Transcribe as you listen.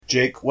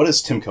Jake, what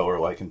is Tim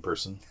Keller like in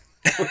person?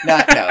 No.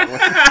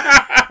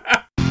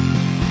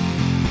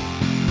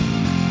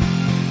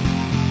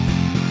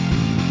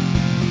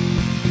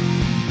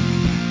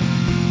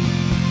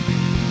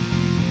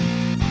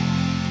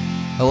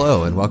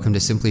 Hello, and welcome to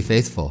Simply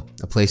Faithful,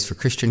 a place for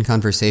Christian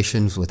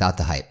conversations without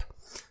the hype.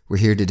 We're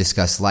here to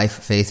discuss life,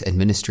 faith, and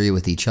ministry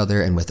with each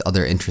other and with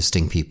other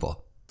interesting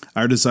people.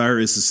 Our desire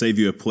is to save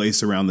you a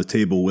place around the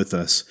table with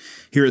us.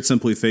 Here at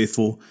Simply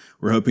Faithful,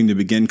 we're hoping to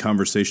begin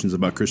conversations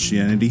about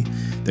Christianity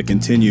that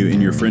continue in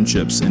your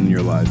friendships and in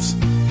your lives.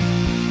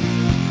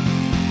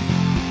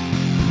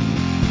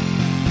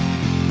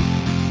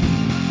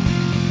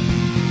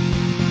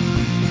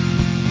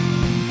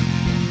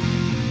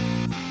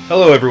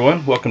 Hello,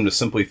 everyone. Welcome to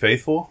Simply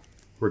Faithful.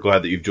 We're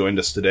glad that you've joined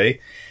us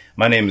today.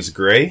 My name is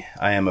Gray.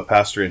 I am a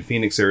pastor in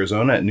Phoenix,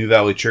 Arizona at New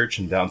Valley Church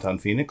in downtown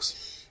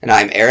Phoenix. And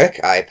I'm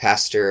Eric. I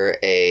pastor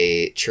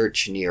a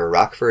church near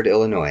Rockford,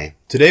 Illinois.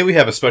 Today we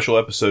have a special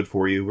episode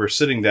for you. We're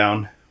sitting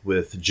down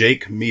with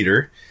Jake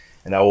Meador,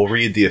 and I will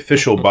read the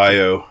official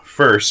bio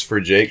first for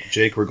Jake.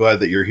 Jake, we're glad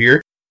that you're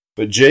here.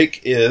 But Jake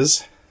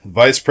is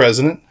Vice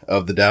President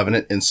of the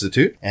Davenant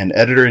Institute and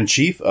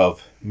Editor-in-Chief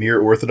of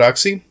Mere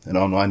Orthodoxy, an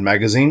online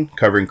magazine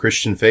covering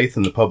Christian faith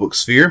in the public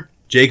sphere.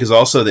 Jake is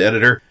also the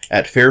editor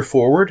at Fair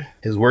Forward.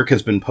 His work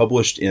has been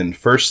published in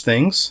First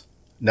Things,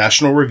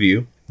 National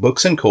Review,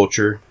 Books and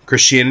Culture,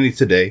 Christianity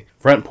Today,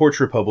 Front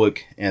Porch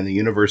Republic, and the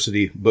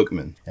University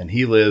Bookman. And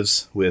he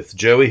lives with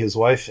Joey, his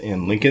wife,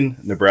 in Lincoln,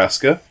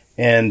 Nebraska.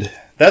 And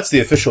that's the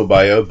official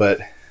bio,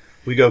 but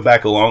we go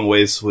back a long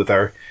ways with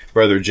our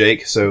brother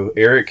Jake. So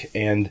Eric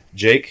and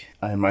Jake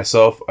and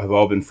myself have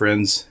all been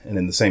friends and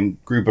in the same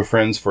group of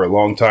friends for a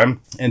long time.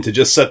 And to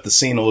just set the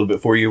scene a little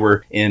bit for you,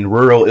 we're in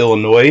rural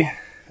Illinois,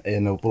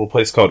 in a little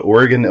place called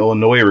Oregon,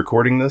 Illinois,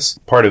 recording this,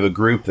 part of a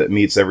group that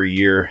meets every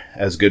year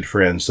as good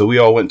friends. So we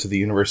all went to the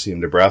University of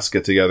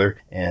Nebraska together,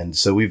 and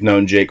so we've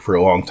known Jake for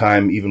a long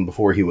time, even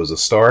before he was a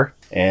star.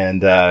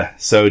 And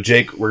so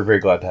Jake, we're very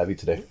glad to have you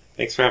today.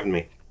 Thanks for having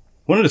me.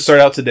 Wanted to start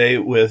out today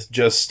with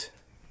just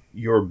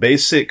your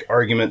basic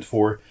argument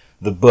for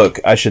the book.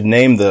 I should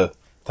name the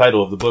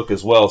title of the book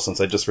as well,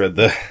 since I just read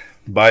the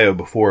bio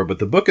before, but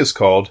the book is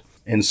called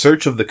In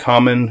Search of the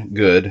Common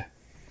Good,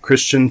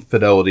 Christian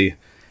Fidelity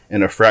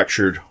in a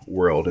Fractured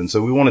World. And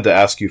so we wanted to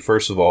ask you,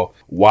 first of all,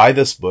 why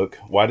this book?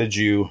 Why did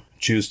you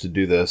choose to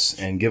do this?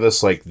 And give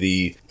us like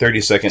the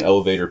 30-second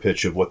elevator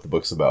pitch of what the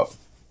book's about.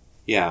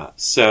 Yeah,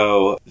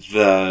 so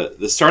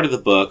the start of the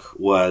book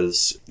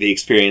was the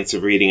experience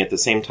of reading at the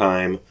same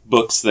time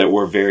books that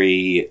were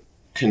very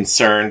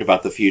concerned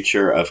about the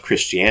future of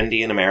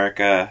Christianity in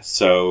America.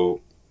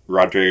 So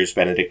Rod Dreher's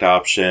Benedict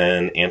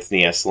Option,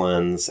 Anthony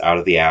Eslin's Out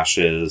of the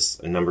Ashes,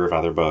 a number of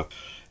other books.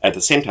 At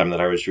the same time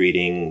that I was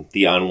reading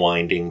The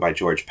Unwinding by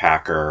George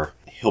Packer,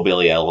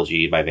 Hillbilly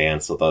Elegy by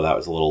Vance, although that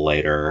was a little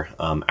later,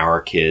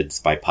 Our Kids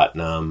by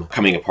Putnam,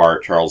 Coming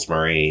Apart, Charles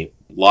Murray,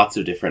 lots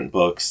of different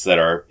books that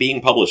are being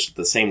published at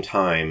the same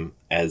time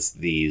as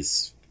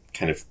these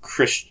kind of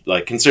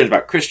concerns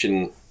about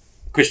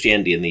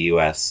Christianity in the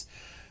U.S.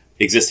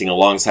 existing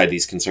alongside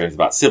these concerns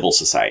about civil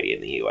society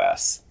in the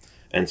U.S.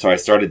 And so I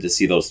started to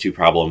see those two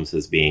problems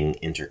as being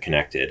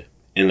interconnected,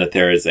 in that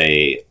there is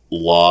a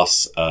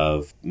loss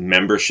of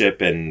membership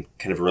and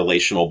kind of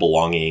relational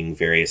belonging,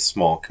 various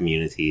small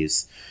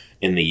communities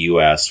in the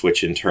U.S.,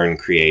 which in turn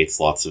creates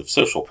lots of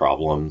social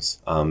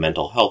problems,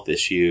 mental health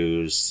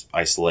issues,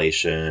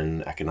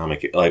 isolation,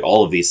 economic, like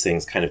all of these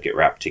things kind of get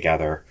wrapped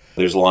together.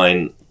 There's a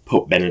line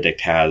Pope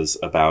Benedict has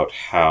about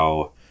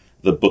how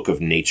the book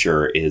of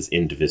nature is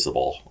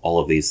indivisible. All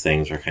of these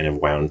things are kind of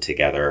wound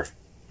together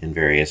in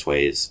various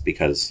ways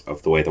because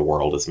of the way the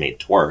world is made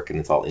to work, and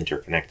it's all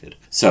interconnected.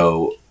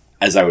 So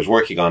as I was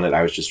working on it,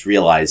 I was just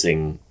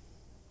realizing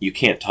you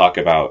can't talk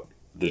about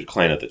the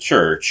decline of the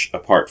church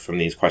apart from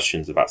these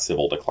questions about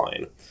civil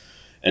decline.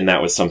 And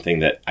that was something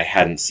that I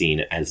hadn't seen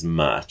as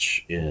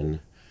much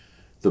in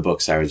the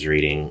books I was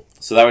reading.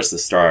 So that was the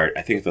start.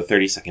 I think the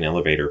 30-second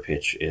elevator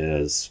pitch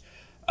is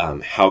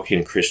how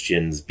can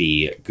Christians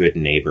be good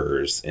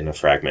neighbors in a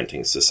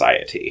fragmenting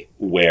society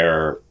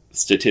where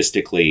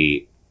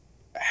statistically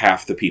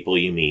half the people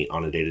you meet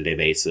on a day-to-day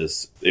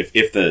basis,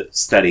 if the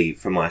study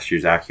from last year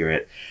is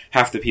accurate,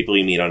 half the people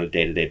you meet on a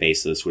day-to-day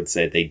basis would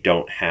say they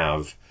don't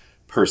have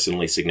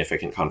personally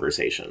significant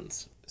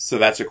conversations. So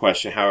that's a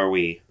question. How are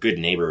we good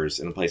neighbors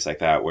in a place like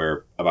that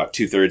where about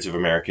 2/3 of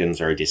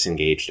Americans are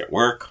disengaged at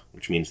work,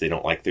 which means they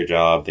don't like their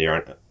job. They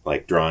aren't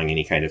like drawing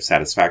any kind of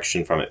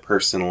satisfaction from it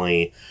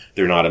personally.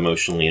 They're not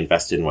emotionally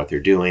invested in what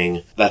they're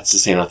doing. That's to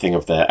say nothing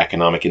of the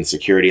economic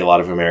insecurity a lot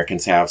of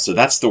Americans have. So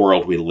that's the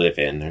world we live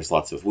in. There's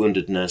lots of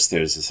woundedness.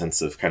 There's a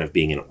sense of kind of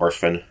being an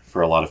orphan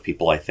for a lot of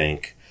people, I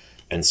think.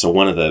 And so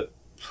one of the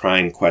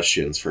prime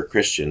questions for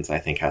Christians, I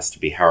think, has to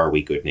be, how are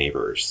we good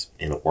neighbors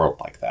in a world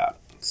like that?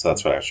 So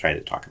that's what I was trying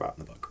to talk about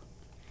in the book.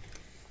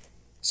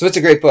 So it's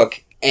a great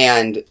book.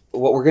 And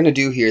what we're going to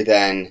do here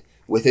then,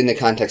 within the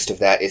context of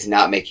that is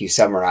not make you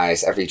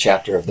summarize every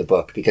chapter of the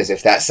book, because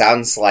if that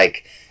sounds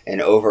like an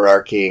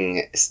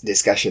overarching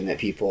discussion that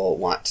people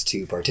want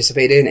to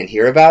participate in and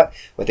hear about,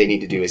 what they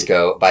need to do is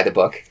go buy the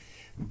book.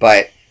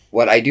 But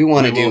what I do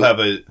want to do... We'll have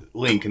a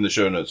link in the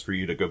show notes for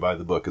you to go buy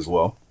the book as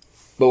well.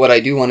 But what I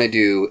do want to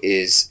do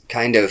is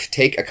kind of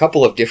take a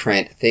couple of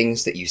different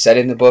things that you said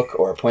in the book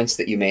or points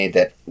that you made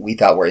that we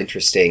thought were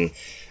interesting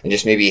and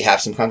just maybe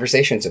have some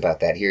conversations about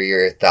that. Hear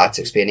your thoughts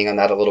expanding on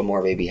that a little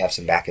more, maybe have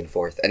some back and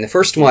forth. And the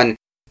first one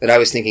that I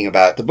was thinking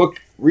about, the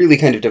book really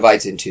kind of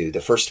divides into.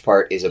 The first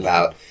part is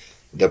about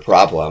the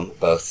problem,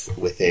 both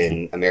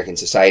within American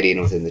society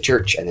and within the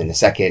church. And then the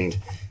second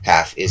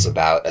half is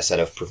about a set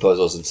of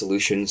proposals and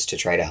solutions to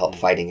try to help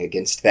fighting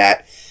against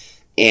that.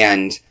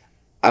 And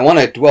I want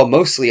to dwell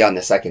mostly on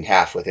the second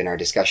half within our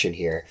discussion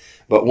here,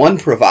 but one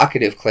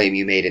provocative claim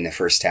you made in the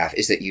first half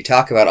is that you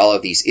talk about all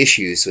of these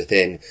issues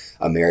within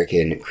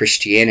American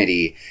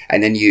Christianity,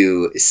 and then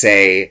you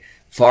say,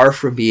 far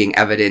from being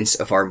evidence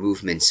of our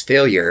movement's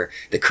failure,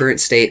 the current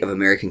state of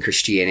American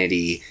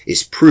Christianity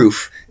is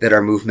proof that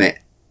our movement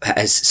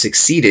has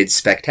succeeded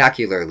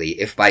spectacularly,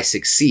 if by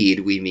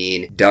succeed we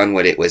mean done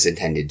what it was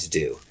intended to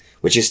do,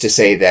 which is to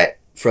say that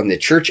from the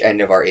church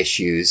end of our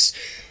issues,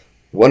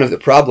 one of the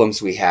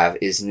problems we have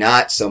is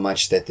not so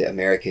much that the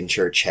American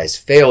church has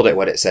failed at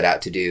what it set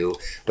out to do,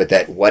 but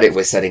that what it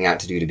was setting out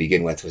to do to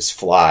begin with was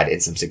flawed in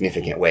some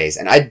significant ways.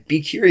 And I'd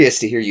be curious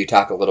to hear you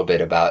talk a little bit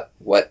about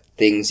what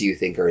things you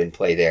think are in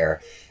play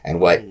there and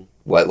what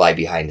lie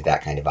behind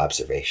that kind of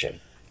observation.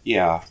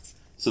 Yeah.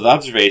 So the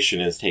observation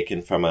is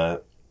taken from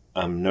a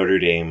Notre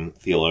Dame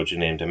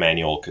theologian named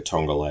Emmanuel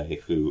Katongole,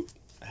 who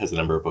has a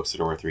number of books that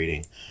are worth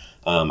reading.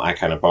 I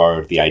kind of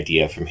borrowed the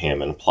idea from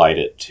him and applied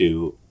it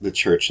to the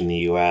church in the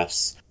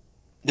U.S.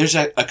 There's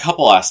a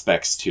couple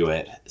aspects to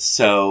it.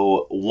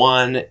 So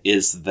one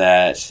is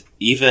that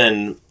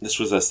this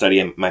was a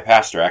study my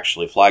pastor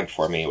actually flagged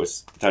for me. It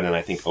was done in,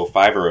 I think,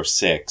 05 or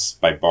 06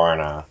 by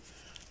Barna,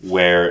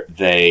 where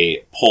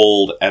they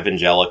polled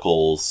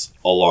evangelicals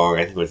along,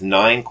 I think it was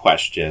 9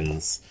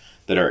 questions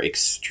that are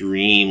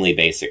extremely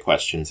basic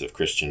questions of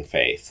Christian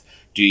faith.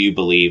 Do you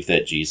believe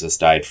that Jesus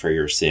died for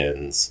your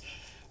sins?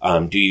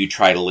 Do you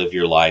try to live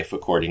your life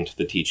according to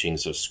the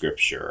teachings of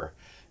Scripture?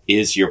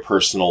 Is your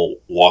personal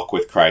walk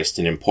with Christ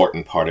an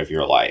important part of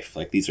your life?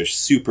 Like, these are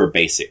super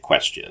basic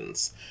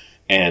questions.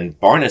 And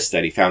Barna's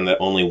study found that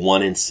only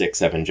 1 in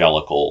 6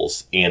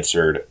 evangelicals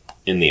answered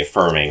in the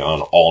affirming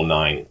on all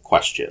 9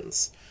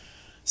 questions.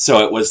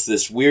 So it was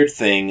this weird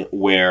thing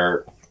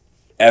where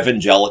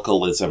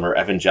evangelicalism or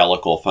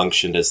evangelical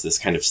functioned as this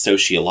kind of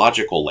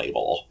sociological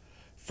label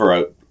for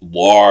a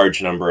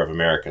large number of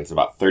Americans,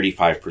 about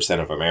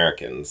 35% of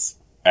Americans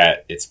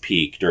at its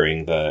peak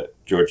during the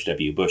George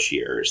W. Bush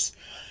years.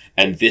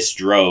 And this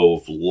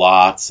drove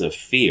lots of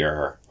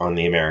fear on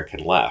the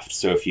American left.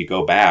 So if you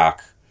go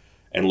back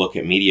and look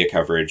at media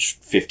coverage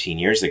 15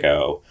 years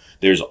ago,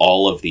 there's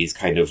all of these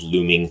kind of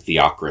looming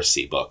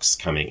theocracy books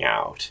coming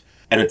out.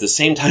 And at the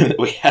same time that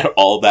we had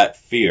all that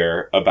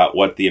fear about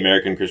what the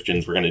American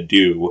Christians were going to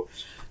do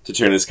to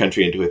turn this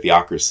country into a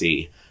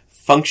theocracy,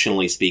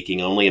 functionally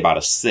speaking, only about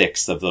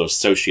 1/6 of those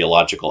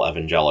sociological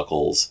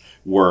evangelicals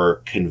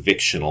were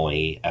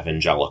convictionally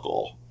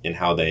evangelical in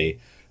how they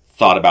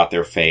thought about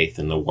their faith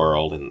and the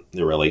world and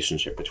the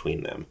relationship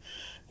between them.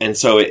 And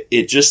so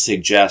it just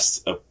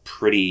suggests a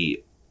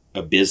pretty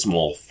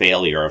abysmal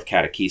failure of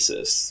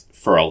catechesis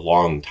for a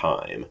long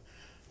time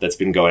that's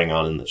been going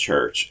on in the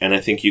church. And I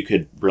think you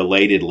could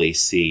relatedly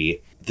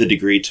see the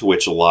degree to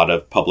which a lot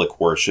of public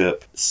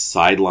worship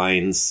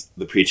sidelines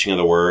the preaching of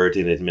the word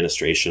and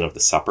administration of the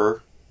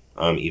supper,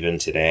 even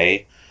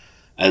today,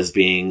 as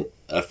being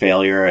a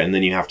failure. And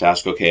then you have to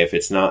ask, okay,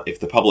 if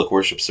the public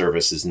worship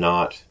service is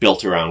not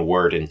built around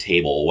word and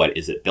table, what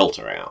is it built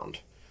around?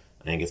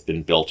 I think it's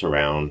been built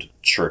around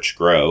church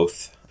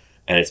growth,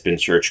 and it's been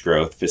church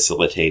growth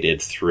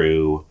facilitated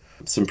through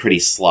some pretty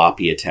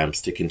sloppy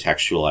attempts to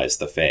contextualize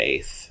the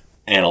faith,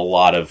 and a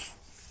lot of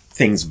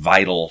things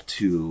vital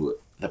to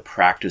the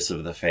practice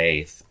of the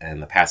faith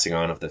and the passing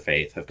on of the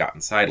faith have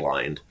gotten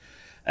sidelined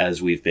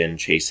as we've been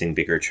chasing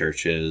bigger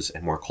churches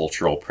and more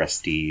cultural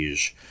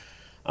prestige,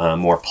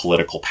 more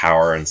political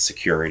power and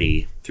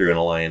security through an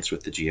alliance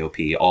with the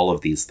GOP, all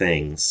of these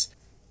things.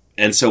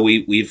 And so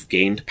we've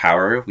gained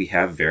power. We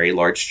have very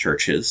large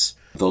churches.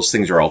 Those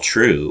things are all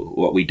true.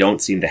 What we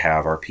don't seem to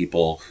have are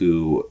people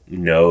who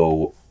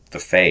know the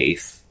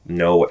faith,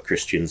 know what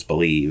Christians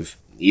believe,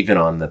 even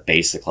on the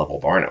basic level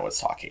Barna was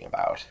talking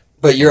about.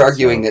 But you're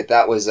arguing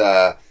that was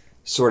a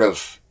sort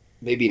of,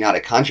 maybe not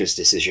a conscious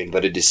decision,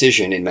 but a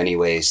decision in many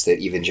ways that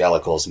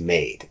evangelicals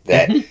made.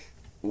 That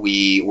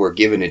we were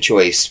given a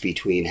choice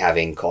between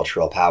having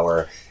cultural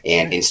power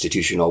and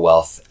institutional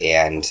wealth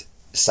and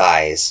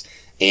size,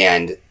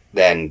 and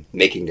then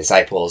making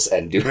disciples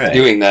and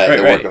doing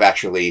the work of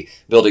actually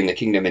building the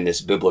kingdom in this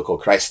biblical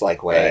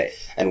Christ-like way. Right.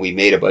 And we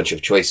made a bunch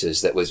of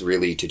choices that was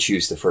really to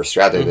choose the first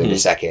rather than the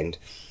second.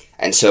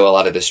 And so a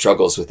lot of the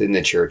struggles within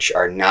the church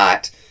are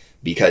not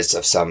because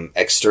of some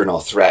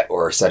external threat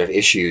or set of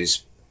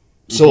issues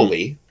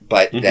solely,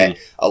 but that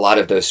a lot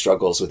of those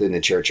struggles within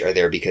the church are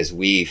there because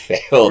we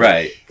failed.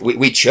 Right.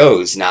 We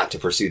chose not to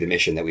pursue the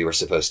mission that we were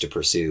supposed to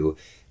pursue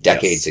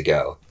decades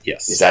ago.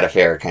 Yes. Is that a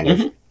fair kind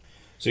of...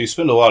 So you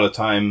spend a lot of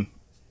time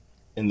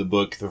in the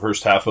book, the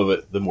first half of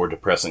it, the more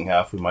depressing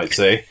half, we might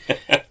say,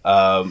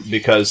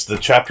 because the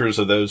chapters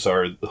of those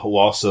are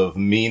loss of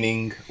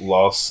meaning,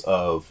 loss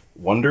of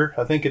wonder,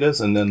 I think it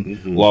is, and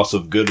then loss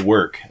of good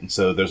work. And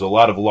so there's a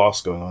lot of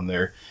loss going on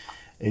there.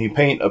 And you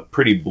paint a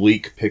pretty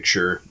bleak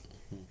picture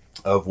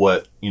of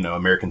what,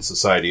 American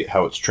society,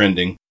 how it's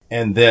trending.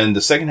 And then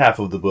the second half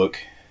of the book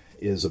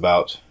is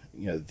about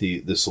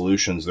the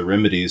solutions, the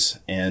remedies.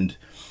 And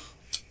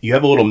you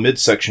have a little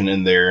midsection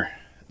in there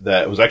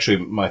that was actually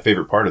my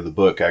favorite part of the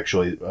book,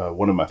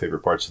 one of my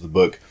favorite parts of the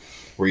book,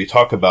 where you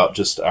talk about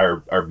just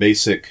our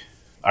basic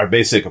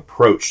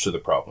approach to the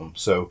problem.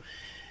 So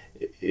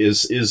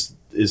is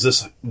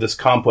this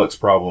complex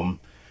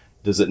problem,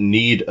 does it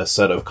need a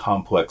set of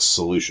complex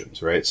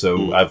solutions, right?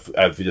 So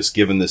I've just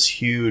given this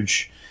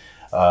huge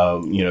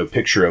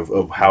picture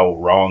of how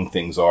wrong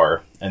things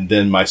are, and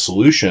then my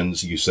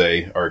solutions, you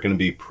say, are going to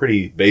be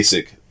pretty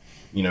basic,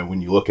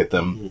 when you look at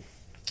them.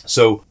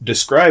 So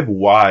describe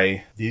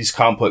why these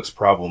complex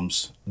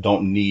problems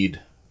don't need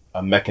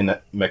a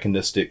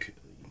mechanistic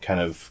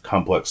kind of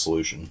complex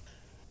solution.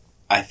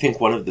 I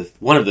think one of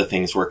the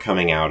things we're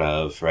coming out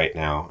of right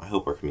now, I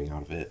hope we're coming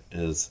out of it,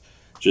 is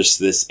just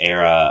this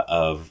era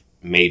of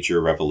major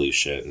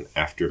revolution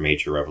after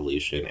major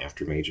revolution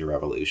after major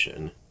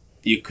revolution.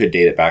 You could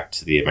date it back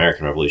to the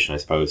American Revolution, I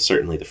suppose,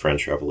 certainly the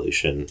French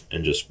Revolution,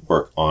 and just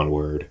work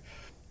onward.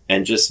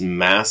 And just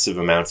massive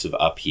amounts of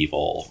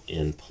upheaval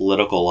in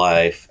political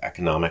life,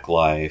 economic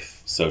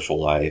life, social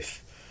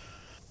life,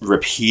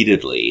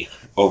 repeatedly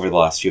over the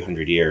last few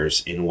hundred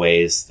years in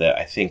ways that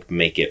I think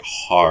make it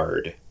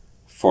hard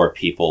for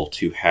people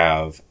to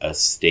have a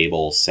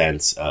stable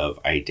sense of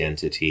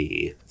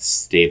identity,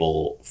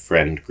 stable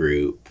friend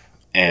group.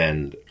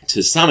 And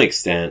to some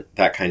extent,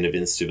 that kind of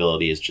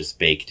instability is just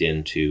baked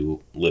into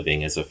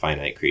living as a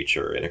finite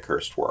creature in a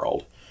cursed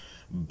world.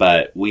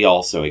 But we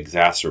also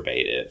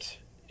exacerbate it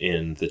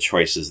in the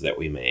choices that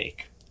we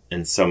make.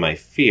 And so my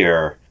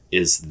fear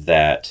is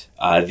that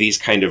these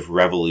kind of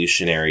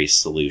revolutionary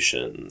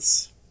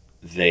solutions,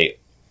 they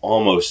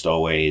almost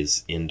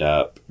always end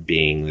up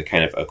being the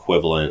kind of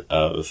equivalent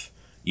of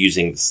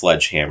using the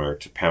sledgehammer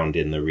to pound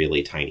in the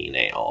really tiny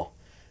nail.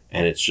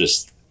 And it's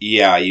just,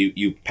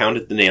 you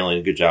pounded the nail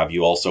in, good job.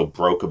 You also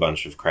broke a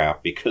bunch of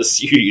crap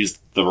because you used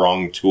the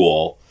wrong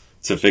tool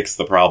to fix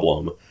the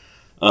problem.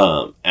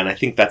 And I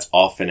think that's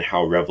often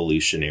how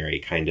revolutionary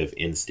kind of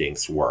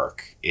instincts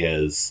work,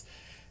 is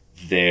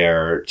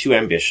they're too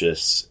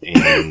ambitious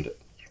and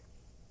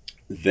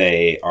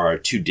they are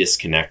too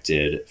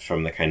disconnected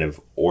from the kind of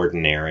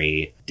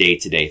ordinary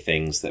day-to-day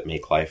things that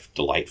make life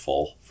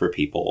delightful for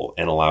people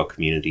and allow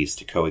communities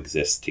to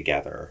coexist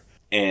together.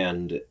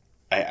 And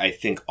I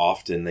think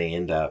often they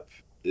end up,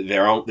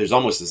 there's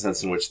almost a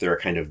sense in which they're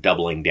kind of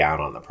doubling down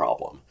on the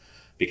problem.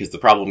 Because the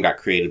problem got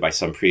created by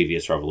some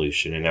previous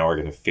revolution, and now we're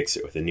going to fix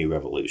it with a new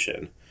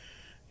revolution.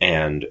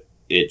 And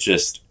it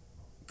just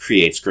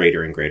creates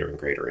greater and greater and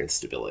greater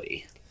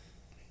instability.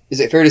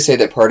 Is it fair to say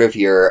that part of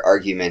your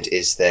argument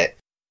is that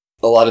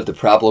a lot of the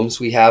problems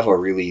we have are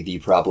really the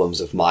problems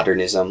of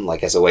modernism,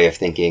 like as a way of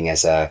thinking,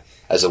 as a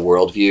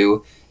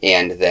worldview,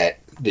 and that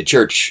the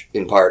church,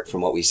 in part, from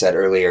what we said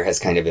earlier, has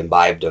kind of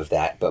imbibed of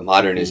that, but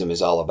modernism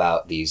is all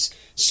about these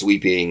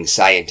sweeping,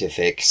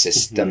 scientific,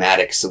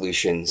 systematic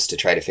solutions to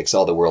try to fix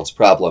all the world's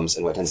problems,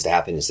 and what tends to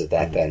happen is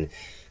that then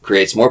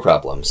creates more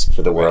problems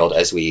for the world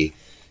as we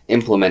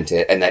implement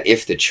it, and that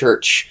if the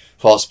church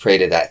falls prey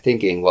to that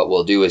thinking, what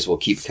we'll do is we'll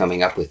keep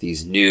coming up with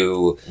these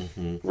new,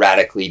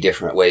 radically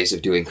different ways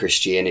of doing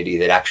Christianity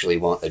that actually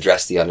won't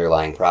address the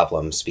underlying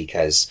problems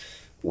because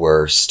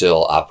we're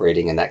still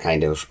operating in that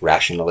kind of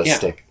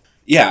rationalistic...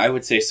 Yeah, I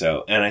would say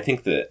so. And I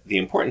think that the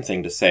important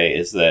thing to say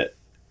is that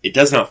it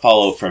does not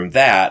follow from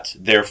that,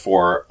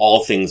 therefore,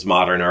 all things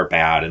modern are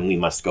bad and we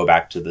must go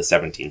back to the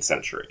 17th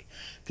century.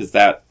 Because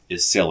that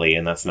is silly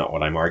and that's not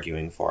what I'm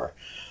arguing for.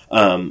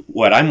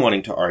 What I'm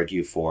wanting to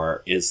argue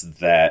for is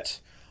that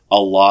a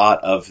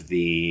lot of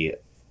the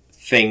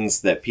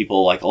things that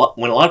people like,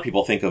 when a lot of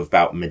people think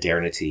about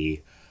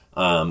modernity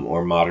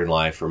or modern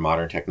life or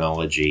modern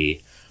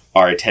technology,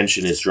 our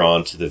attention is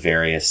drawn to the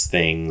various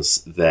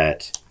things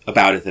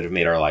about it that have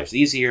made our lives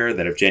easier,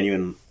 that have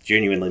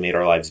genuinely made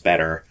our lives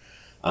better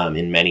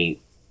in many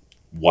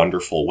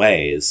wonderful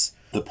ways.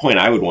 The point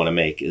I would want to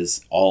make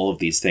is all of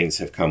these things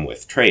have come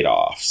with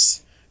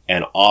trade-offs,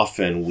 and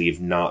often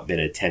we've not been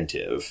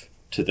attentive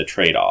to the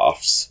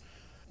trade-offs,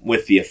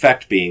 with the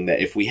effect being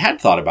that if we had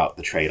thought about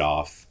the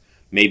trade-off,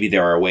 maybe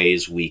there are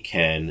ways we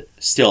can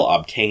still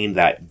obtain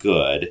that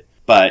good,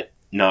 but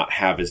not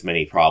have as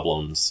many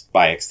problems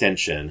by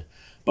extension.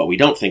 But we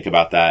don't think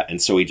about that,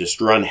 and so we just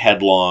run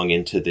headlong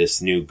into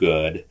this new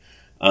good.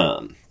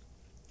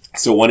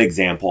 So one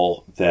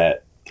example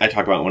that I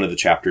talk about in one of the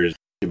chapters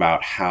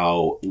about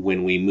how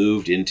when we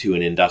moved into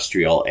an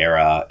industrial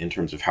era in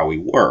terms of how we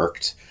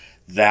worked,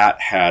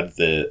 that had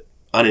the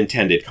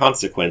unintended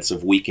consequence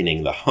of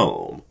weakening the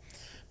home.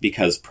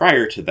 Because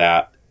prior to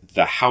that,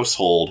 the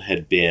household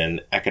had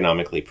been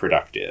economically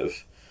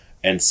productive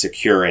and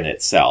secure in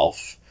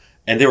itself.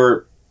 And there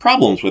were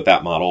problems with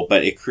that model,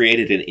 but it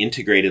created an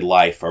integrated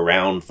life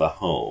around the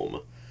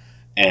home.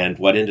 And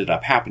what ended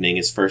up happening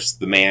is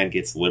first the man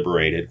gets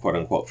liberated, quote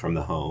unquote, from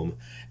the home.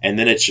 And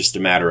then it's just a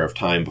matter of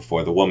time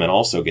before the woman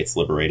also gets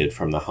liberated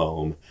from the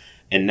home.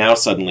 And now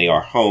suddenly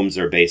our homes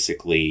are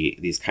basically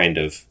these kind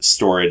of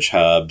storage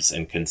hubs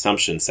and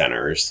consumption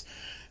centers.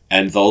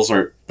 And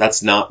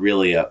that's not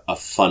really a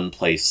fun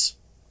place.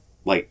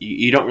 Like,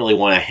 you don't really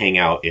want to hang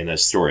out in a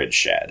storage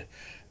shed.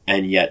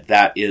 And yet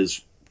that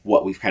is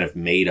what we've kind of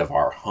made of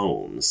our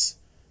homes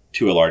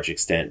to a large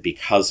extent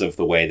because of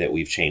the way that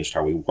we've changed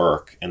how we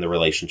work and the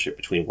relationship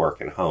between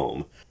work and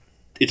home.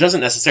 It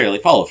doesn't necessarily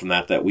follow from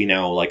that we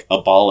now like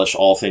abolish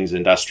all things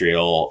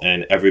industrial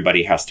and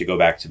everybody has to go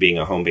back to being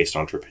a home-based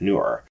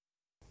entrepreneur.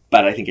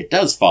 But I think it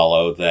does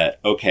follow that,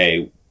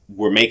 okay,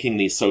 we're making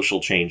these social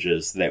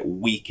changes that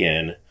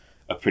weaken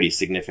a pretty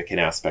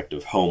significant aspect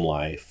of home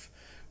life.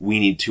 We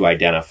need to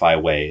identify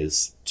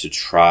ways to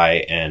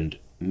try and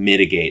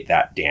mitigate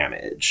that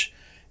damage.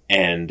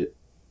 And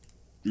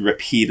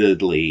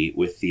repeatedly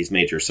with these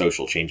major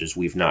social changes,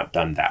 we've not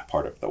done that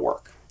part of the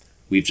work.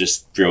 We've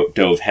just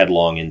dove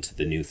headlong into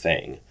the new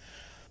thing.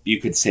 You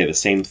could say the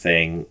same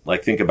thing,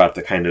 like think about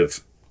the kind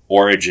of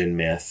origin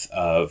myth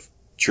of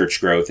church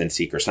growth and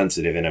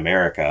seeker-sensitive in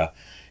America.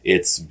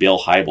 It's Bill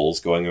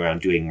Hybels going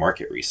around doing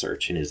market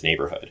research in his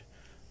neighborhood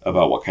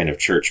about what kind of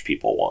church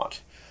people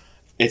want.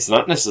 It's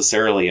not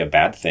necessarily a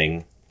bad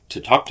thing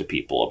to talk to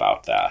people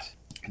about that.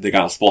 The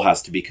gospel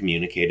has to be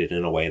communicated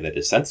in a way that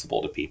is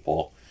sensible to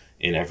people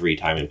in every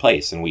time and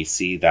place. And we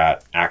see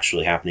that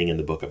actually happening in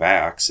the book of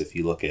Acts. If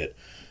you look at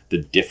the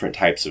different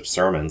types of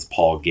sermons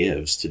Paul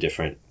gives to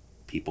different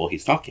people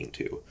he's talking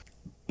to.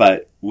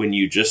 But when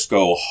you just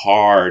go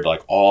hard,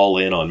 like all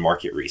in on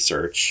market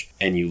research,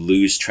 and you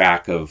lose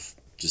track of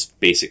just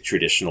basic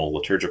traditional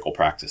liturgical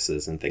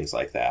practices and things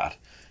like that,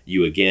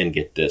 you again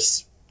get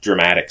this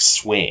dramatic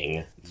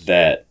swing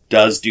that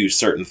does do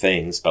certain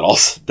things, but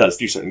also does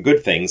do certain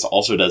good things,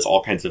 also does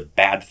all kinds of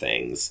bad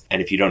things.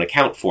 And if you don't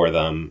account for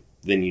them,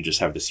 then you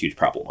just have this huge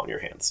problem on your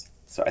hands.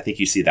 So I think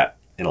you see that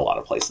in a lot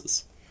of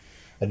places.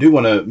 I do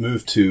want to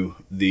move to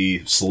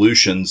the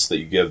solutions that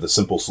you give, the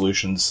simple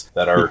solutions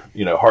that are,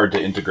 hard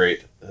to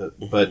integrate.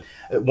 But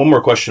one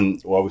more question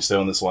while we stay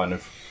on this line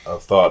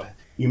of thought.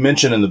 You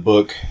mentioned in the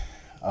book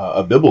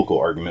a biblical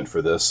argument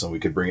for this, and we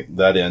could bring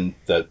that in,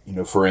 that,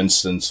 for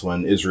instance,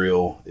 when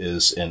Israel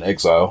is in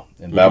exile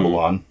in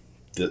Babylon,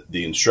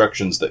 the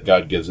instructions that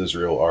God gives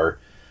Israel are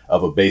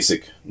of a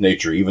basic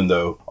nature, even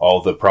though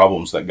all the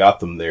problems that got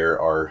them there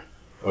are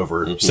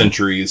over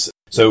centuries.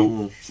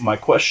 So my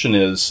question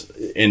is,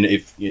 and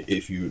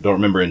if you don't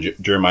remember in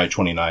Jeremiah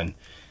 29,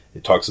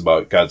 it talks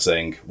about God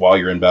saying, while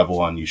you're in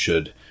Babylon, you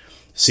should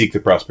seek the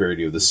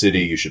prosperity of the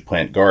city, you should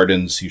plant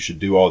gardens, you should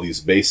do all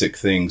these basic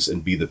things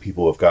and be the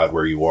people of God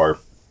where you are.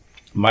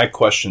 My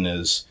question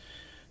is,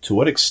 to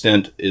what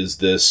extent is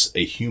this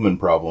a human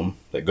problem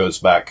that goes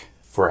back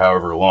for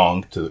however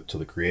long to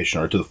the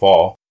creation or to the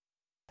fall?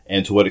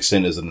 And to what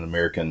extent is it an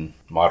American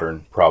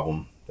modern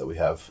problem that we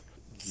have?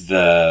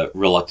 The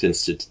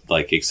reluctance to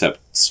accept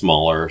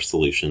smaller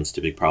solutions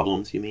to big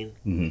problems, you mean?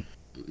 Mm-hmm.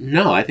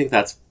 No, I think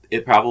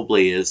it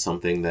probably is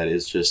something that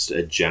is just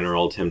a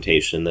general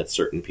temptation that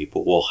certain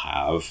people will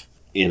have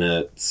in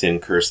a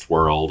sin-cursed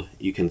world.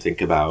 You can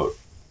think about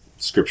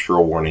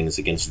scriptural warnings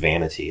against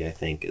vanity, I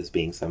think, as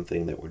being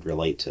something that would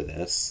relate to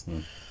this.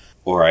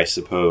 Or I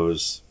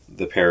suppose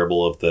the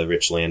parable of the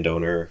rich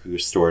landowner who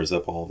stores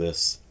up all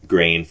this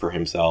grain for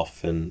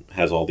himself and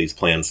has all these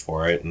plans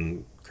for it,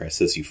 and Christ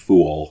says, "You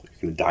fool,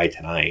 you're going to die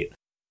tonight."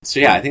 So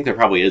yeah, I think there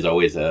probably is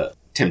always a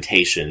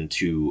temptation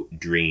to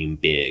dream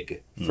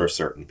big for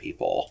certain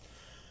people.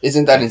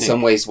 Isn't that in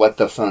some ways what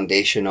the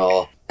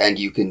foundational and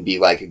you can be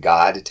like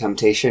God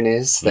temptation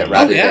is? That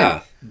rather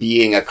than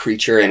being a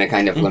creature in a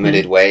kind of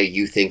limited way,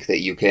 you think that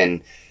you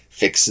can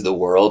fix the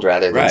world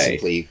rather than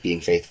simply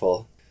being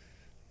faithful?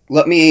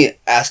 Let me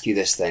ask you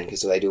this then,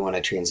 because I do want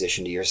to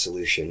transition to your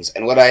solutions.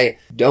 And what I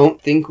don't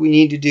think we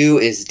need to do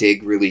is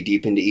dig really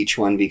deep into each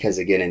one, because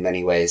again, in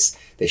many ways,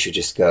 they should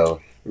just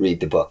go read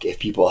the book if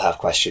people have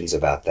questions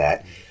about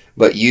that.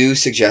 But you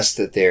suggest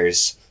that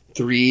there's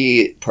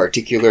 3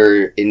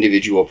 particular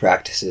individual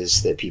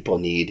practices that people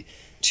need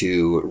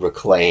to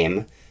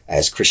reclaim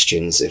as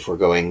Christians if we're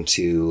going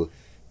to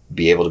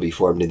be able to be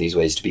formed in these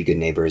ways to be good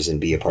neighbors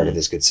and be a part of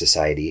this good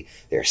society.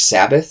 There's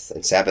Sabbath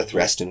and Sabbath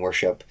rest and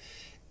worship.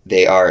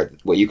 They are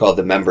what you call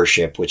the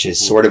membership, which is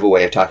sort of a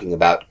way of talking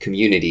about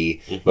community,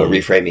 but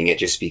reframing it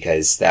just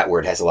because that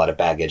word has a lot of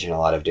baggage and a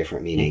lot of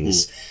different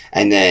meanings.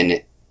 And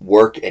then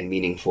work and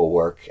meaningful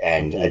work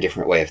and a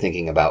different way of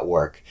thinking about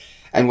work.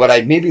 And what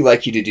I'd maybe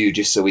like you to do,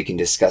 just so we can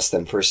discuss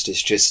them first,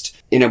 is just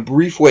in a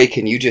brief way,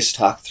 can you just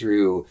talk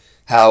through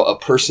how a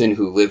person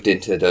who lived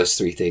into those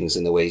 3 things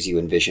in the ways you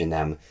envision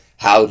them,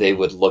 how they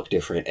would look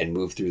different and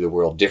move through the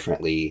world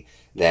differently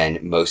than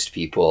most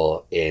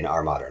people in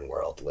our modern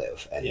world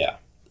live? And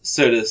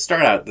So to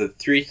start out, the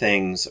three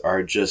things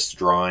are just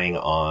drawing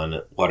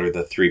on what are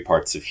the three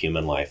parts of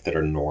human life that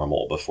are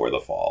normal before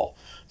the fall.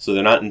 So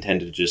they're not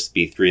intended to just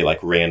be three like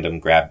random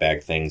grab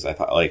bag things. I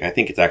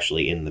think it's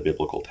actually in the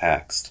biblical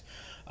text.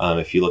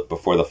 If you look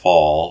before the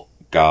fall,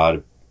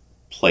 God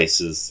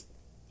places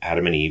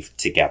Adam and Eve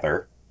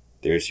together.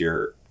 There's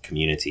your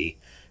community.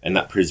 And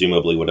that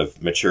presumably would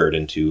have matured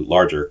into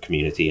larger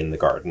community in the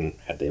garden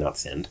had they not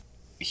sinned.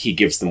 He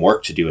gives them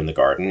work to do in the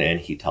garden, and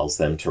he tells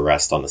them to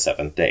rest on the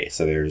seventh day.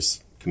 So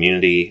there's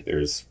community,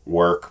 there's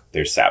work,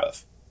 there's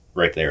Sabbath,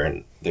 right there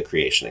in the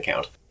creation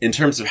account. In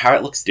terms of how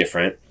it looks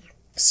different,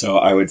 so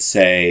I would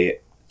say,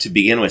 to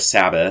begin with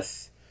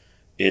Sabbath,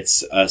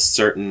 it's a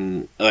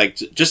certain,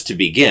 just to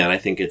begin, I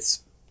think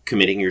it's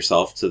committing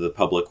yourself to the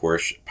public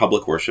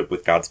worship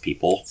with God's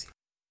people,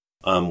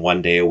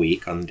 one day a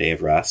week on the day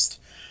of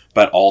rest,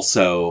 but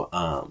also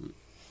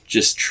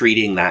just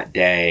treating that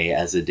day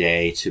as a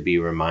day to be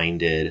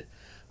reminded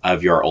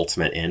of your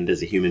ultimate end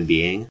as a human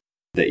being,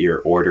 that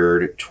you're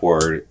ordered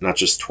toward, not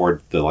just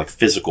toward the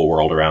physical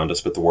world around us,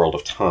 but the world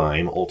of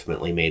time,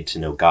 ultimately made to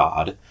know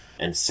God.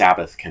 And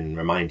Sabbath can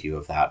remind you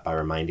of that by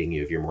reminding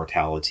you of your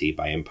mortality,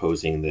 by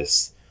imposing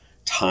this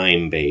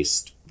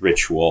time-based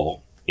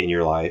ritual in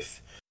your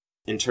life.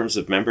 In terms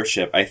of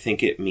membership, I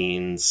think it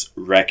means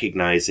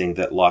recognizing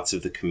that lots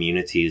of the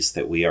communities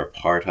that we are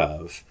part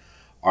of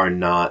are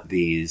not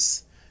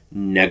these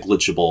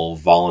negligible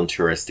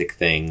voluntaristic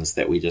things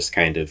that we just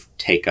kind of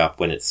take up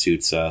when it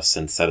suits us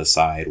and set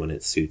aside when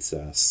it suits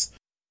us,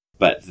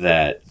 but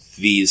that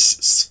these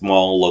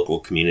small local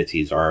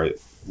communities are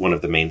one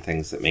of the main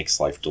things that makes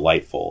life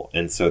delightful.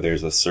 And so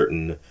there's a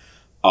certain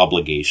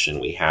obligation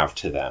we have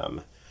to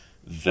them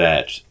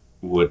that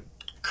would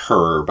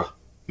curb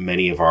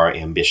many of our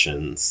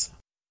ambitions,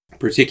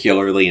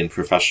 particularly in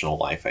professional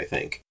life, I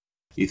think.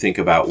 You think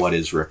about what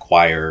is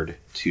required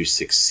to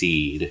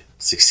succeed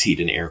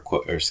in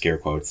scare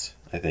quotes,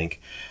 I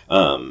think.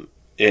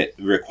 It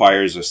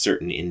requires a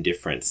certain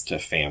indifference to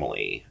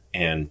family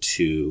and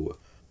to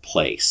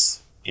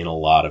place in a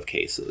lot of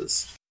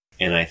cases.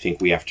 And I think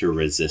we have to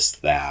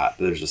resist that.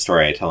 There's a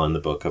story I tell in the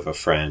book of a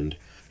friend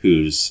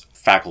whose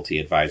faculty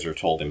advisor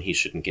told him he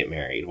shouldn't get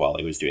married while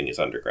he was doing his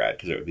undergrad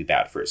because it would be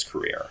bad for his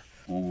career.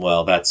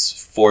 Well, that's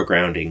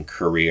foregrounding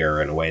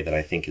career in a way that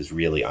I think is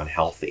really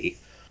unhealthy.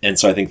 And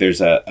so I think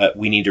there's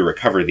we need to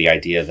recover the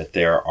idea that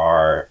there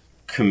are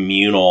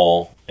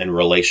communal and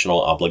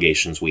relational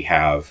obligations we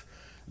have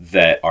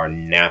that are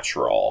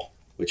natural,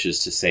 which is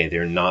to say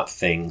they're not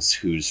things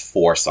whose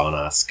force on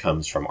us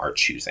comes from our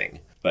choosing,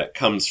 but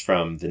comes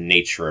from the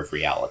nature of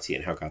reality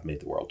and how God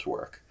made the world to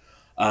work.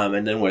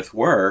 And then with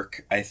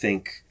work, I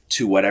think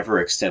to whatever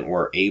extent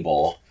we're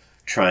able,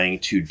 trying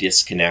to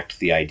disconnect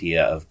the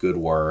idea of good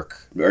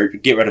work, or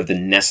get rid of the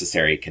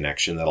necessary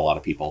connection that a lot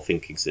of people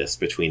think exists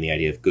between the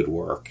idea of good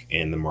work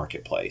and the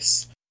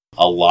marketplace.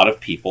 A lot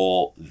of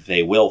people,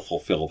 they will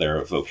fulfill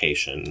their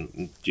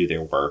vocation, do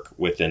their work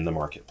within the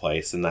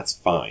marketplace, and that's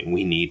fine.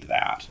 We need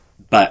that.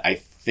 But I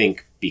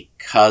think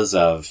because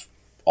of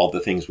all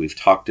the things we've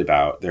talked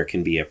about, there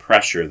can be a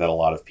pressure that a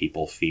lot of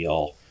people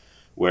feel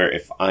where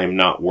if I'm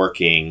not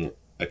working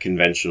a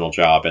conventional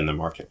job in the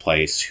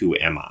marketplace, who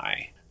am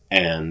I?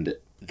 And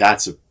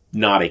that's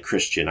not a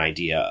Christian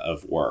idea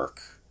of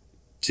work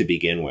to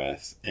begin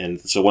with.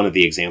 And so one of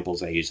the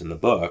examples I use in the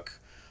book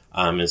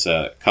is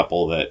a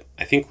couple that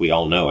I think we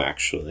all know,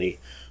 actually,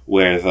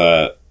 where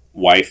the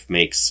wife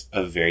makes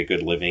a very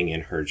good living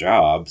in her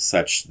job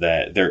such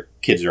that their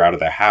kids are out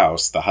of the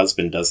house. The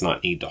husband does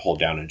not need to hold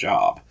down a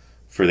job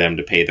for them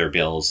to pay their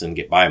bills and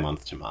get by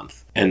month to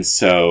month. And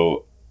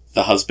so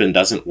the husband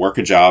doesn't work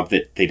a job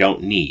that they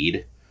don't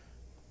need.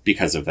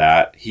 Because of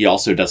that, he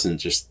also doesn't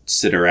just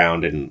sit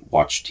around and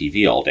watch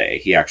TV all day.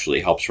 He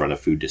actually helps run a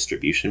food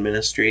distribution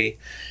ministry.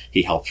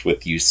 He helps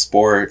with youth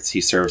sports.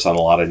 He serves on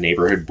a lot of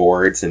neighborhood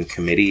boards and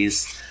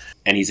committees.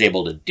 And he's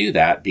able to do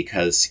that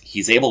because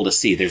he's able to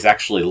see there's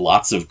actually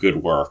lots of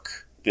good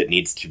work that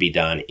needs to be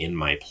done in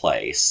my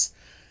place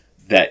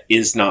that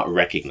is not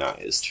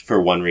recognized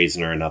for one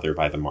reason or another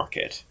by the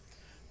market.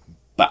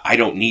 But I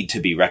don't need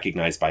to be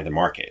recognized by the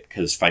market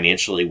because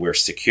financially we're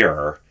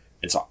secure.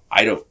 And so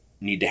I don't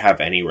need to have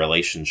any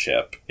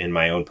relationship in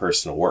my own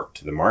personal work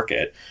to the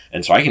market.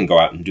 And so I can go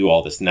out and do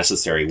all this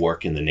necessary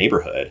work in the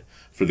neighborhood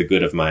for the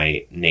good of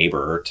my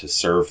neighbor to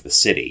serve the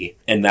city.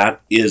 And that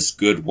is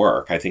good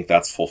work. I think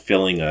that's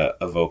fulfilling a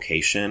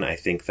vocation. I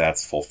think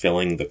that's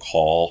fulfilling the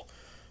call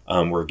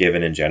we're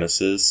given in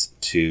Genesis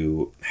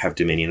to have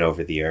dominion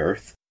over the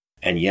earth.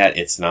 And yet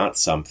it's not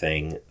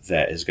something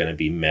that is going to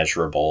be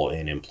measurable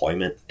in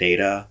employment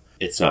data.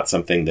 It's not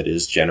something that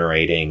is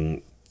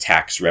generating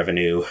tax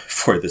revenue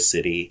for the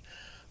city.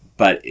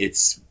 But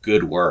it's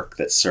good work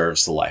that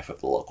serves the life of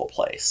the local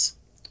place.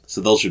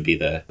 So those would be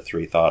the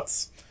three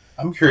thoughts.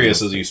 I'm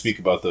curious, as you speak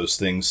about those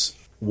things,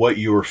 what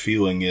your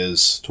feeling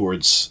is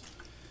towards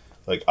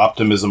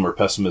optimism or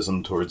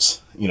pessimism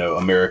towards,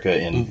 America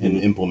in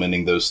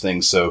implementing those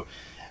things. So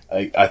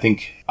I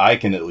think I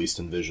can at least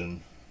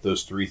envision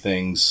those three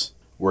things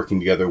working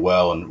together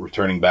well and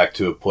returning back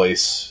to a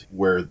place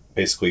where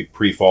basically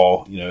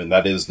pre-fall, and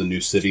that is the new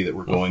city that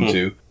we're going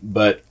to.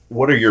 But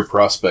what are your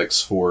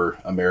prospects for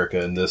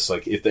America in this?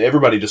 Like, if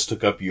everybody just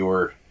took up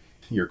your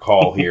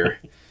call here,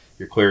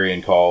 your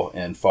clarion call,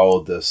 and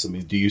followed this, I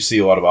mean, do you see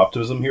a lot of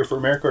optimism here for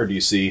America, or do you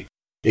see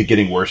it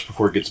getting worse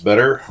before it gets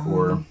better?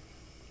 Or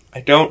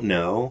I don't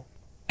know.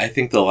 I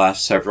think the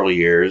last several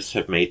years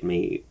have made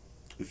me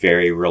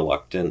very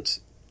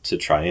reluctant to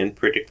try and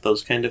predict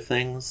those kind of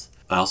things.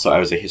 I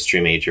was a history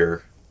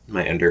major in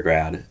my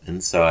undergrad,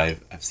 and so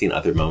I've seen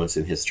other moments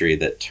in history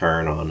that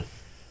turn on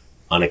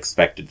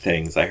unexpected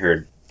things. I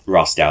heard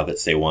Ross Douthat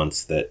say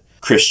once that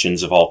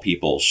Christians of all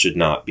people should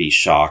not be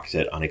shocked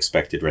at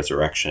unexpected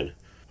resurrection.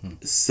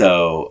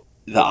 So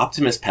the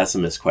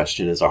optimist-pessimist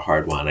question is a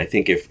hard one. I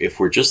think if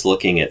we're just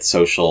looking at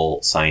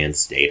social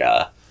science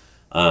data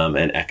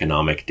and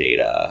economic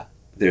data,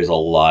 there's a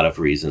lot of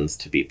reasons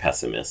to be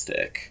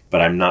pessimistic.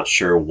 But I'm not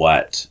sure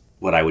what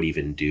I would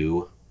even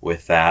do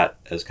with that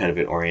as kind of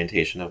an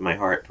orientation of my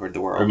heart toward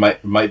the world. Or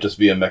it might just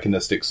be a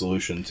mechanistic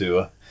solution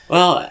to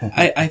Well,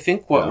 I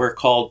think what we're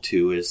called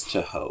to is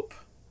to hope.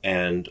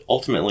 And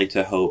ultimately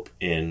to hope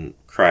in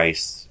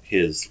Christ,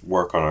 his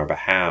work on our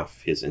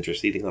behalf, his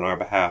interceding on our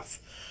behalf,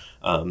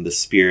 the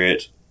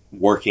Spirit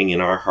working in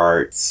our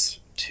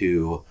hearts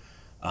to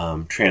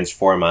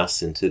transform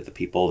us into the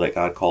people that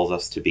God calls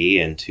us to be,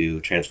 and to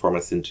transform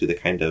us into the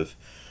kind of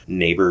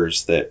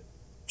neighbors that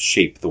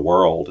shape the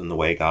world in the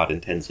way God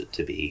intends it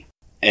to be.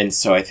 And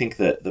so I think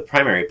that the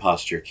primary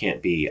posture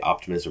can't be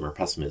optimism or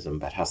pessimism,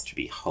 but has to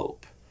be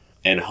hope.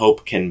 And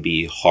hope can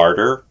be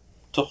harder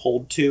to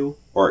hold to,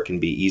 or it can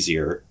be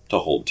easier to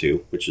hold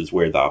to, which is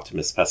where the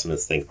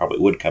optimist-pessimist thing probably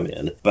would come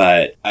in.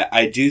 But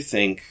I do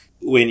think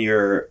when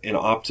you're an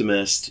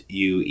optimist,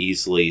 you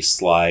easily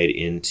slide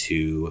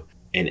into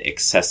an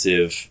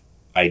excessive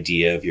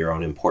idea of your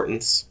own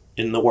importance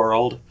in the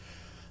world,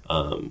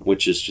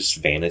 which is just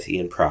vanity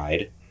and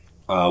pride.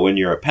 When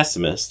you're a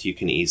pessimist, you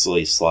can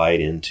easily slide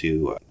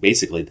into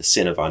basically the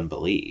sin of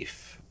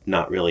unbelief,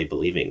 not really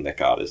believing that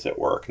God is at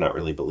work, not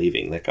really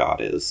believing that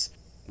God is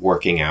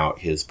working out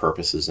his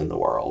purposes in the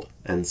world.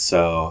 And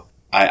so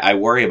I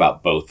worry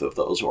about both of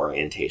those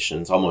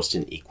orientations almost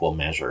in equal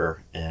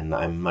measure, and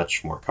I'm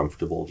much more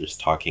comfortable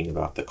just talking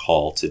about the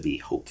call to be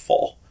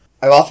hopeful.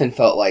 I've often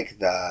felt like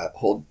that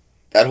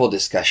whole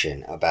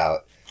discussion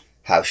about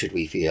how should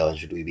we feel and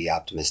should we be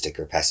optimistic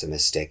or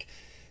pessimistic,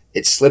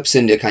 it slips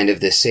into kind of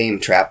the same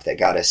trap that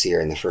got us here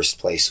in the first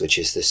place, which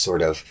is this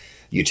sort of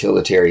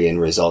utilitarian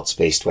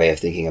results-based way of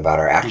thinking about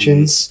our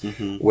actions,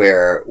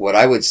 where what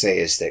I would say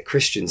is that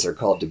Christians are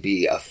called to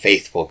be a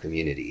faithful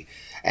community.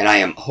 And I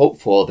am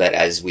hopeful that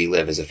as we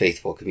live as a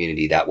faithful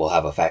community, that will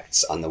have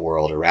effects on the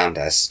world around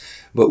us.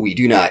 But we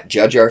do not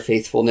judge our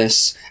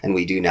faithfulness, and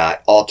we do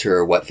not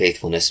alter what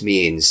faithfulness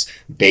means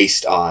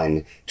based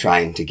on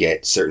trying to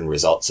get certain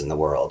results in the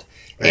world.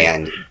 Right.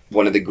 And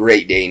one of the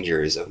great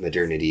dangers of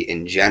modernity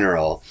in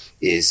general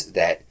is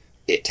that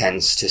it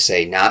tends to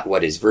say not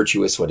what is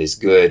virtuous, what is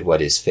good,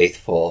 what is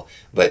faithful,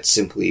 but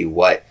simply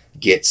what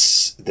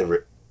gets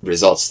the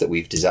results that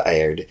we've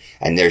desired.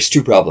 And there's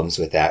two problems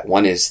with that.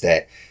 One is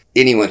that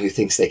anyone who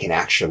thinks they can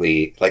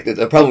actually, like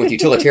the problem with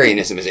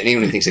utilitarianism is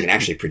anyone who thinks they can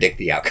actually predict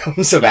the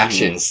outcomes of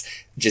actions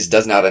just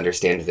does not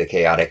understand the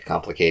chaotic,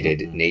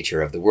 complicated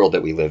nature of the world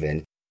that we live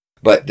in.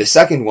 But the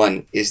second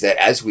one is that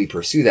as we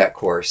pursue that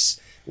course,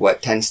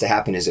 what tends to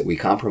happen is that we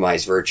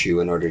compromise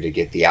virtue in order to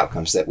get the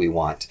outcomes that we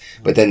want.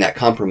 But then that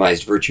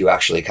compromised virtue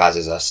actually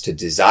causes us to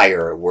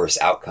desire worse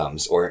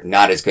outcomes or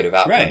not as good of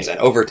outcomes. Right. And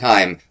over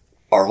time,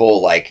 our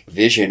whole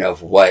vision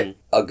of what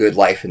a good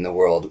life in the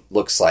world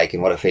looks like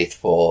and what a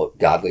faithful,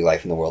 godly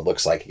life in the world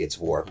looks like gets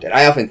warped. And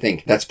I often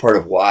think that's part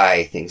of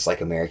why things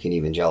like American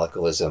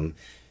evangelicalism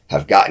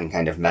have gotten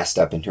kind of messed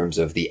up in terms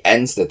of the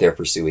ends that they're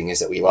pursuing, is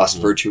that we lost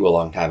virtue a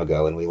long time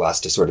ago and we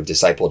lost a sort of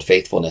discipled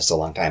faithfulness a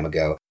long time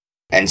ago.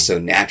 And so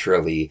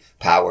naturally,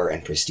 power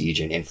and prestige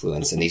and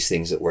influence and these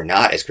things that we're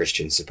not as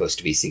Christians supposed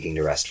to be seeking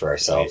to wrest for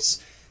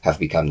ourselves have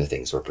become the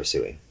things we're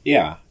pursuing.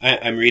 Yeah.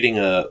 I'm reading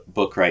a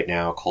book right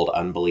now called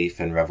Unbelief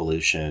and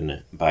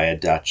Revolution by a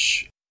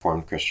Dutch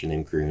Reformed Christian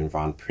named Groen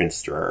van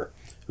Prinsterer,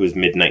 who was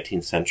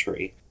mid-19th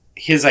century.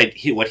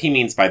 What he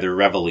means by the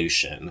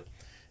revolution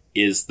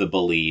is the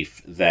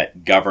belief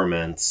that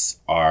governments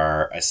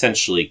are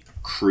essentially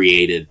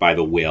created by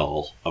the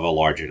will of a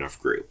large enough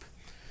group.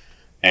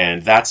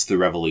 And that's the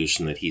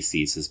revolution that he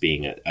sees as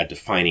being a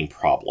defining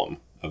problem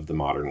of the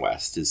modern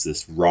West, is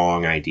this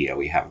wrong idea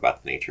we have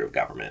about the nature of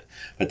government.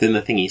 But then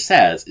the thing he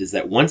says is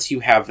that once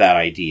you have that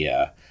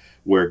idea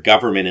where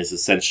government is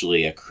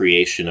essentially a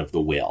creation of the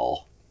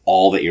will,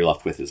 all that you're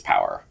left with is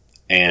power.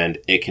 And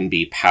it can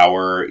be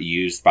power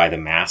used by the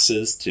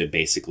masses to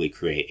basically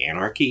create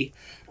anarchy,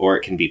 or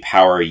it can be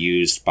power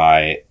used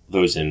by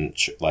those in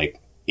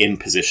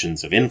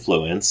positions of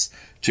influence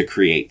to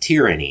create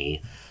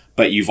tyranny.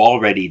 But you've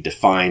already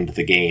defined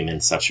the game in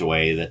such a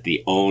way that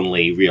the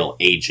only real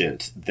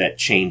agent that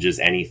changes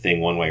anything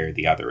one way or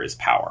the other is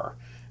power.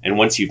 And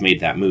once you've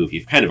made that move,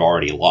 you've kind of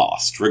already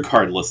lost,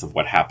 regardless of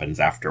what happens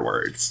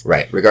afterwards.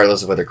 Right.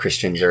 Regardless of whether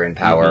Christians are in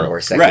power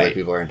or secular Right.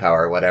 people are in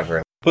power or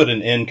whatever. Put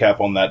an end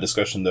cap on that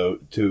discussion, though,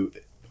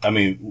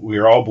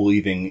 we're all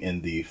believing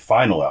in the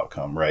final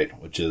outcome, right?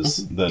 Which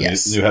is the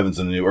Yes. new heavens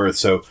and the new earth.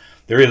 So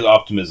there is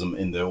optimism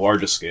in the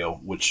largest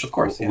scale, which Of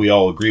course, yeah. we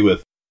all agree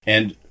with.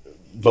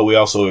 But we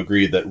also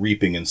agree that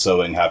reaping and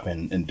sowing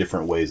happen in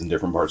different ways in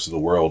different parts of the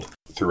world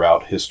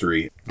throughout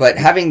history. But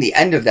having the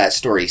end of that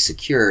story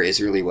secure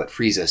is really what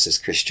frees us as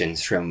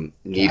Christians from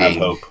have needing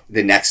hope.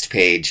 the next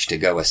page to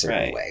go a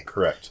certain Right. way.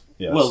 Correct.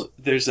 Yes. Well,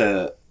 there's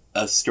a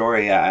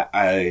story.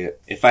 I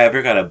if I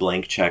ever got a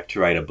blank check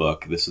to write a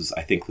book, this is,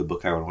 I think, the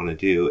book I would want to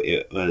do.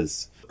 It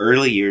was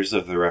early years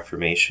of the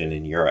Reformation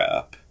in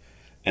Europe.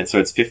 And so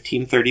it's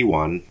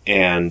 1531,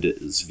 and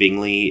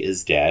Zwingli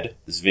is dead.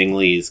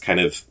 Zwingli's kind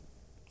of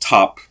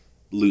top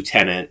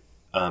lieutenant,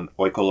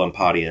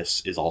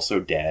 Oecolampadius, is also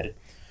dead.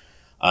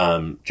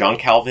 John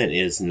Calvin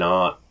is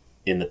not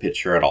in the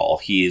picture at all.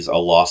 He's a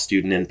law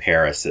student in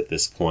Paris at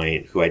this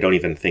point, who I don't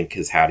even think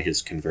has had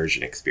his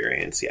conversion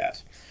experience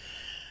yet.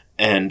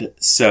 And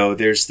so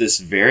there's this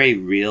very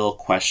real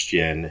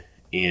question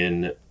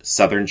in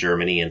southern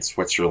Germany and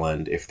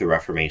Switzerland if the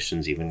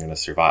Reformation's even going to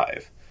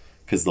survive,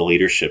 because the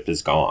leadership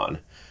is gone.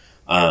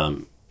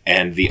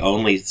 And the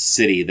only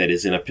city that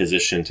is in a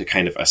position to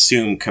kind of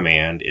assume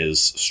command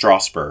is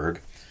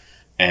Strasbourg.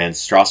 And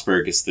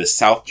Strasbourg is this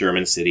South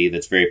German city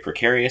that's very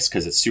precarious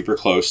because it's super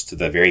close to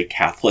the very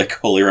Catholic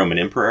Holy Roman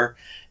Emperor.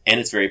 And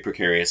it's very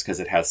precarious because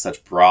it has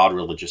such broad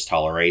religious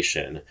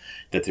toleration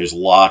that there's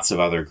lots of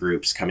other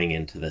groups coming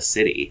into the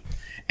city.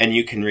 And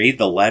you can read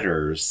the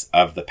letters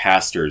of the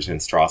pastors in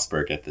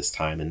Strasbourg at this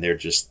time, and they're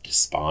just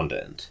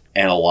despondent.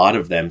 And a lot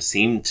of them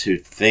seem to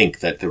think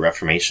that the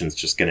Reformation's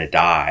just going to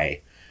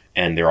die,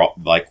 and they're all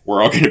like,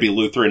 we're all going to be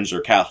Lutherans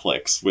or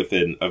Catholics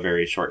within a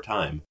very short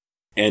time.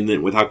 And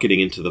then, without getting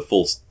into the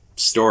full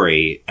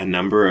story, a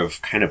number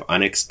of kind of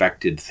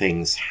unexpected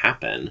things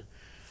happen.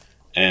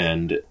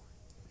 And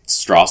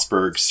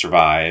Strasbourg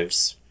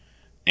survives,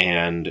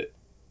 and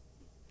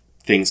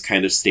things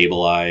kind of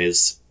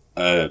stabilize.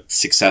 A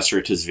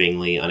successor to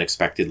Zwingli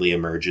unexpectedly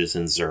emerges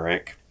in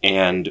Zurich.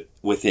 And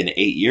within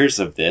 8 years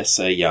of this,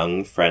 a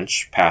young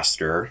French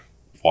pastor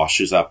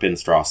washes up in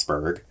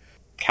Strasbourg,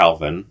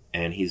 Calvin,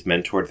 and he's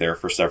mentored there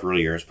for several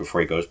years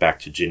before he goes back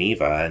to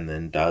Geneva and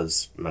then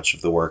does much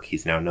of the work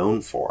he's now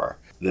known for.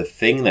 The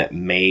thing that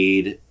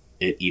made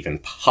it even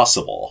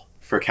possible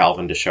for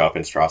Calvin to show up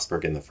in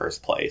Strasbourg in the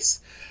first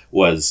place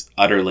was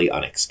utterly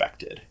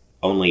unexpected,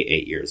 only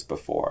 8 years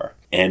before.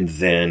 And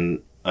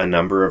then a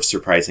number of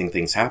surprising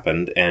things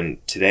happened,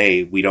 and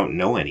today we don't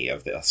know any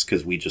of this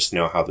because we just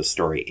know how the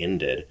story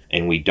ended,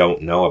 and we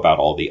don't know about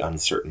all the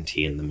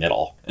uncertainty in the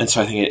middle. And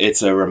so I think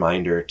it's a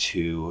reminder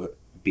to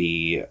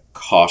be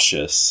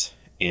cautious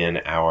in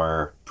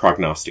our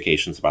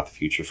prognostications about the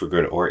future for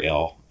good or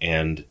ill,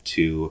 and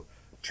to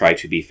try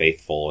to be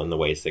faithful in the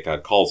ways that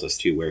God calls us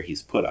to where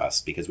he's put us,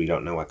 because we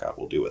don't know what God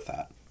will do with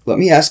that. Let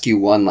me ask you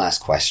one last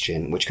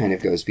question, which kind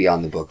of goes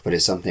beyond the book, but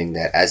is something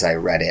that as I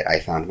read it,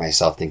 I found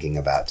myself thinking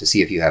about, to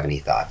see if you have any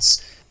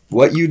thoughts.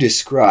 What you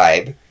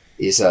describe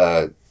is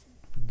a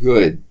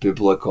good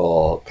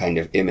biblical kind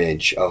of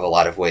image of a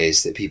lot of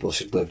ways that people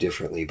should live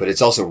differently, but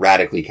it's also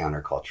radically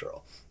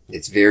countercultural.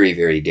 It's very,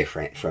 very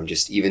different from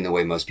just even the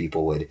way most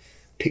people would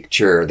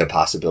picture the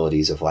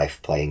possibilities of life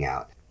playing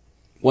out.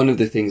 One of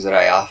the things that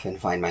I often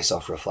find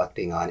myself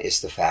reflecting on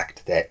is the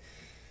fact that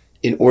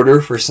in order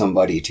for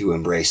somebody to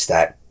embrace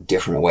that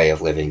different way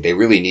of living, they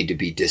really need to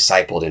be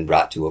discipled and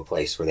brought to a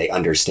place where they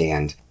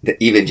understand that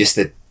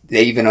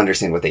they even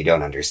understand what they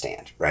don't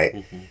understand, right?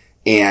 Mm-hmm.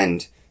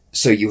 And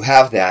so you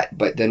have that,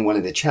 but then one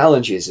of the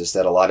challenges is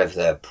that a lot of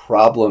the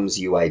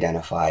problems you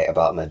identify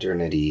about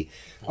modernity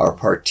are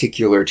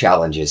particular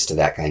challenges to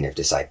that kind of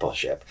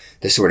discipleship.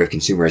 The sort of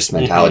consumerist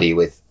mentality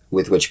with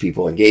which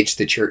people engage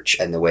the church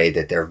and the way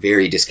that they're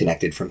very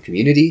disconnected from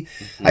community.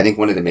 Mm-hmm. I think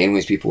one of the main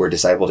ways people were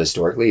discipled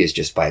historically is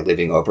just by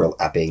living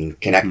overlapping,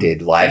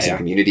 connected lives in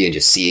community and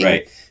just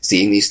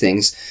seeing these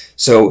things.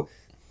 So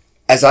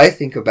as I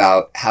think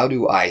about how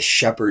do I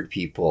shepherd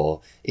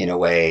people in a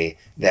way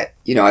that,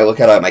 I look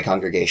out at my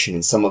congregation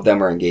and some of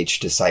them are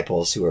engaged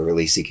disciples who are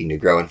really seeking to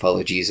grow and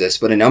follow Jesus,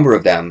 but a number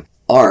of them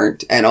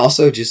aren't, and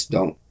also just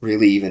don't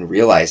really even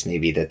realize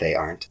maybe that they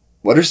aren't.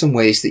 What are some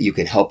ways that you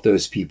can help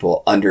those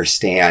people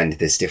understand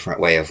this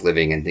different way of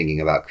living and thinking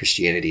about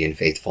Christianity and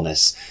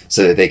faithfulness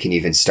so that they can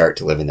even start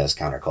to live in those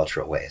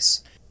countercultural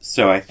ways?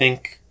 So I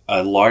think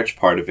a large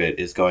part of it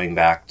is going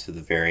back to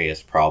the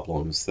various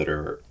problems that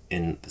are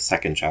in the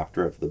second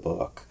chapter of the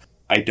book.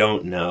 I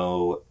don't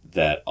know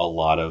that a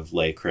lot of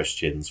lay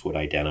Christians would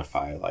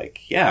identify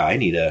I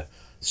need a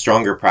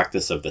stronger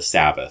practice of the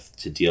Sabbath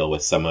to deal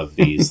with some of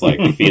these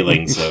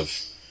feelings of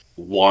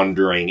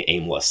wandering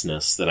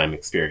aimlessness that I'm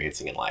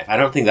experiencing in life. I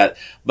don't think that,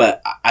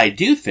 but I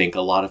do think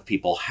a lot of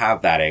people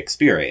have that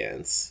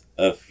experience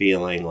of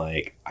feeling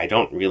like I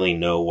don't really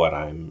know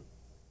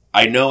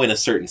I know in a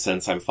certain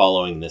sense I'm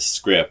following this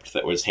script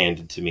that was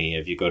handed to me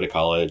of you go to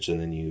college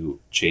and then you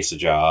chase a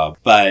job,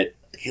 but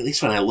at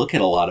least when I look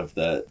at a lot of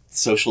the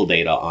social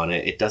data on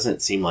it, it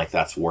doesn't seem like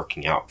that's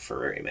working out for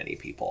very many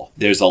people.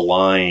 There's a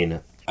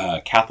line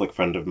a Catholic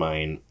friend of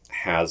mine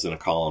has in a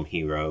column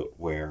he wrote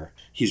where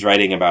he's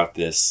writing about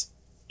this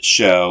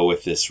show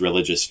with this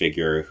religious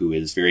figure who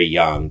is very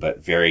young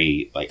but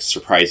very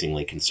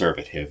surprisingly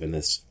conservative, and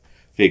this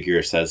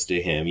figure says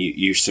to him,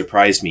 you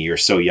surprise me, you're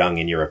so young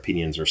and your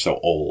opinions are so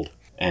old.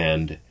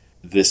 And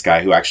this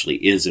guy, who actually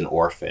is an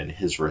orphan,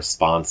 his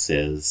response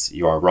is,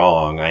 you are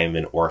wrong, I am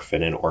an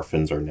orphan and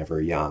orphans are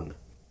never young.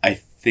 I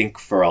think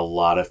for a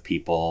lot of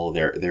people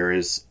there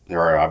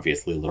are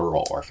obviously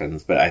literal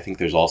orphans, but I think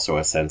there's also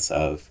a sense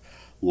of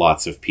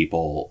lots of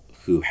people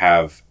who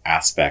have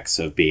aspects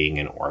of being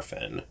an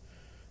orphan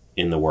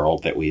in the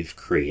world that we've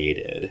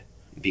created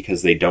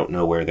because they don't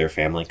know where their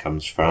family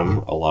comes from.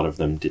 A lot of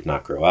them did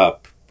not grow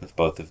up with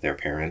both of their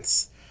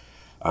parents.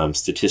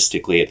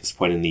 Statistically, at this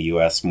point in the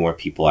U.S., more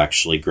people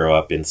actually grow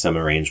up in some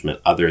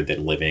arrangement other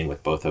than living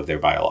with both of their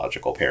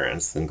biological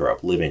parents than grow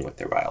up living with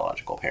their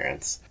biological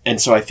parents. And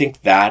so I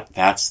think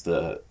that's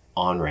the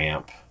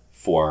on-ramp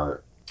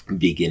for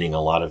beginning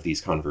a lot of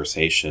these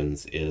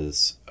conversations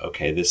is,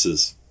 okay, this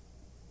is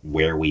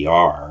where we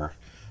are.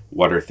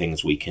 What are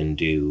things we can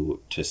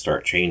do to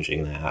start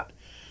changing that?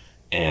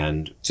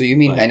 And so you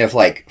mean kind of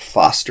like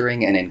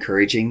fostering and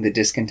encouraging the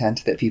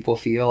discontent that people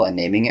feel and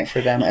naming it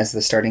for them as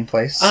the starting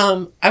place?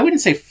 I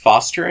wouldn't say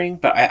fostering,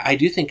 but I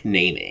do think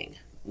naming.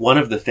 One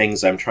of the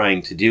things I'm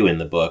trying to do in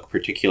the book,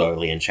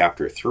 particularly in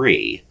chapter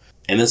 3,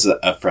 and this is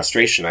a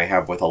frustration I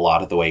have with a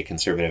lot of the way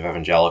conservative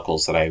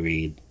evangelicals that I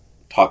read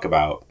talk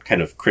about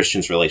kind of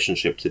Christians'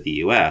 relationship to the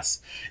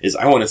U.S., is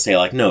I want to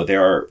say, no,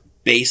 there are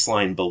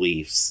baseline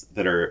beliefs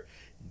that are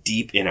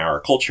deep in our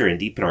culture and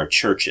deep in our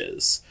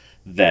churches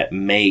that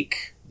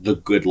make the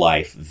good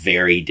life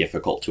very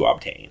difficult to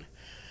obtain.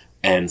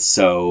 And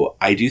so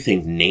I do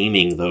think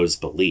naming those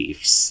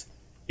beliefs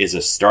is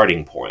a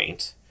starting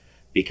point,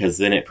 because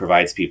then it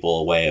provides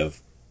people a way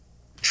of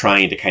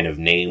trying to kind of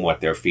name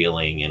what they're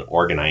feeling and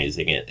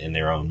organizing it in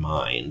their own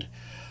mind,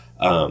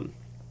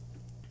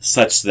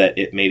 such that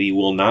it maybe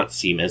will not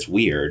seem as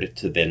weird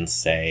to then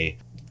say,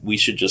 we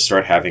should just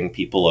start having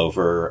people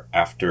over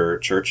after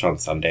church on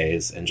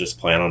Sundays and just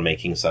plan on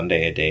making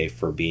Sunday a day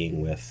for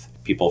being with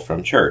people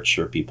from church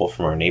or people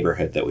from our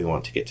neighborhood that we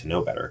want to get to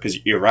know better.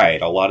 Because you're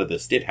right, a lot of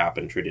this did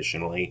happen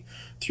traditionally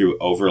through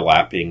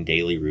overlapping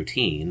daily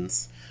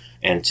routines.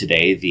 And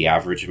today, the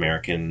average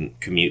American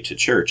commute to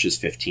church is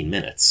 15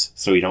 minutes.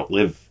 So we don't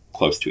live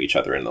close to each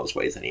other in those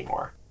ways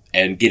anymore.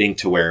 And getting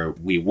to where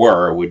we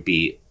were would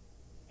be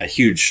a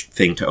huge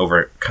thing to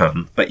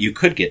overcome. But you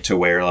could get to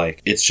where,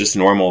 it's just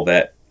normal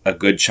that a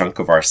good chunk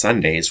of our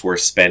Sundays we're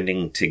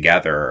spending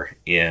together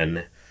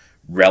in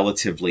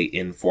relatively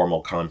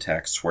informal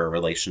contexts where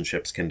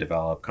relationships can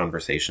develop,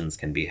 conversations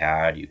can be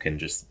had, you can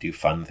just do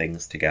fun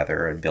things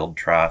together and build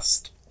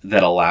trust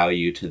that allow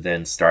you to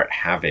then start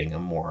having a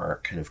more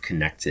kind of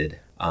connected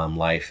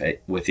life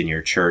within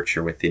your church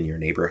or within your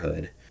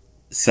neighborhood,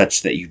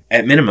 such that you,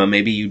 at minimum,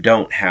 maybe you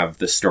don't have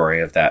the story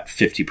of that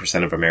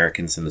 50% of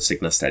Americans in the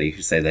Cigna study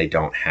who say they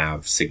don't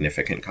have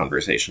significant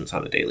conversations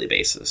on a daily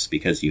basis,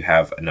 because you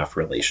have enough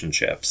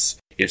relationships.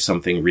 If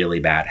something really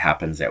bad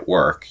happens at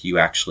work, you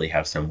actually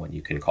have someone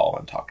you can call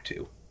and talk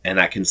to. And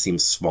that can seem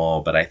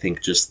small, but I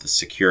think just the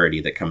security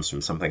that comes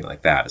from something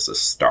like that is a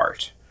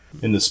start.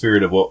 In the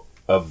spirit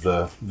of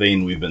the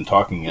vein we've been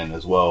talking in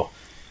as well,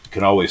 you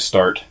can always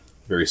start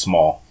very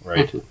small,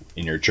 right,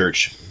 in your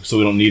church. So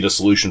we don't need a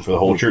solution for the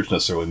whole church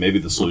necessarily. Maybe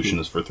the solution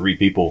is for 3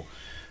 people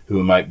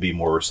who might be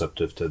more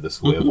receptive to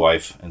this way of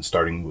life, and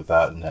starting with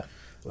that and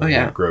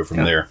that grow from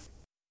there.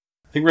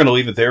 I think we're going to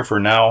leave it there for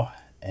now.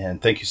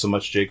 And thank you so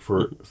much, Jake,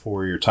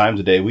 for your time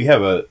today. We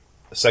have a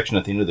section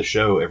at the end of the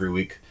show every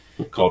week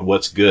called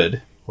What's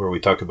Good, where we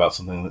talk about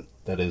something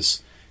that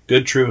is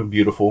good, true, and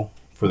beautiful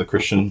for the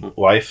Christian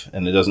life.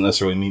 And it doesn't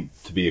necessarily mean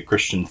to be a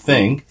Christian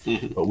thing,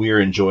 but we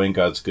are enjoying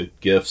God's good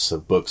gifts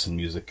of books and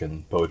music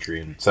and poetry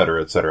and et cetera,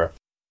 et cetera.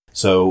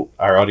 So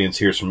our audience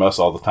hears from us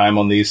all the time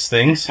on these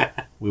things.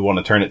 We want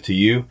to turn it to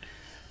you.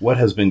 What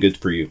has been good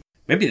for you?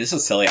 Maybe this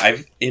is silly.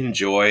 I've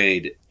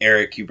enjoyed,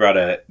 Eric, you brought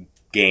a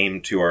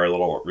game to our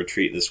little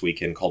retreat this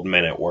weekend called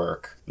Men at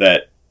Work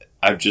that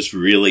I've just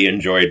really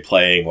enjoyed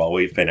playing while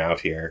we've been out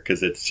here,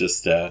 because it's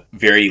just a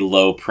very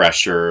low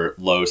pressure,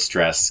 low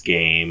stress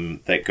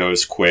game that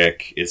goes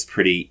quick, is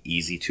pretty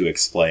easy to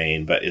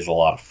explain, but is a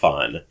lot of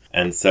fun.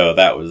 And so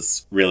that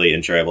was really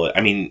enjoyable.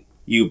 I mean,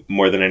 you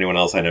more than anyone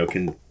else I know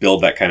can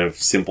build that kind of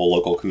simple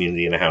local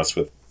community in a house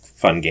with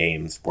fun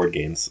games, board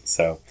games.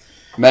 So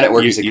Men at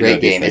Work is a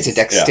great game. It's a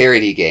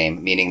dexterity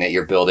game, meaning that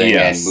you're building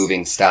and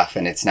moving stuff,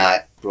 and it's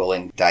not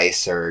rolling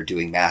dice or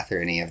doing math or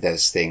any of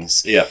those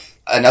things. Yeah.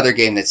 Another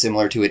game that's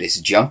similar to it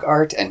is Junk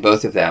Art, and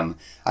both of them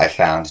I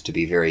found to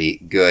be very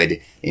good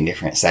in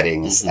different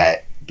settings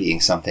at being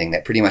something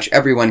that pretty much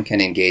everyone can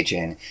engage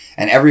in,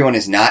 and everyone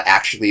is not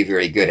actually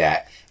very good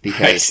at,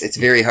 because it's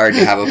very hard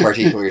to have a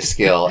particular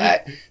skill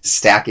at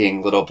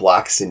stacking little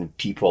blocks and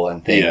people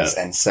and things,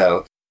 and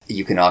so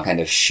you can all kind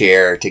of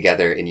share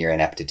together in your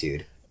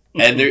ineptitude.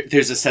 And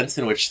there's a sense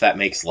in which that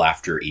makes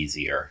laughter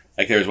easier.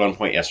 Like there was one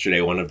point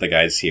yesterday, one of the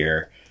guys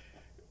here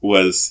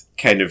was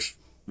kind of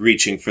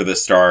reaching for the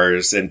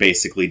stars and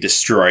basically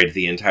destroyed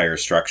the entire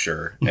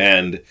structure.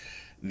 And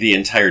the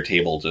entire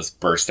table just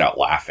burst out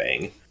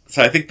laughing.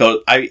 So I think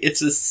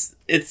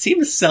it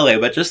seems silly,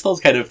 but just those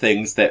kind of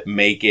things that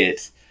make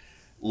it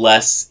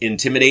less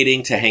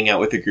intimidating to hang out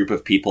with a group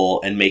of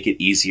people and make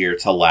it easier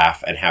to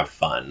laugh and have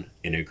fun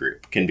in a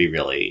group can be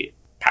really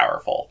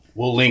powerful.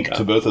 We'll link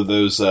to both of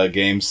those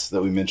games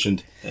that we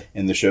mentioned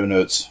in the show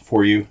notes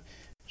for you.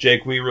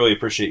 Jake, we really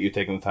appreciate you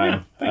taking the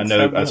time. I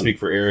know I speak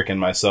for Eric and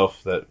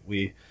myself that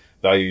we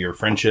value your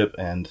friendship,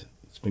 and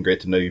it's been great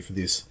to know you for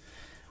these,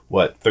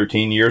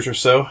 13 years or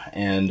so,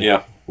 and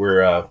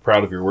we're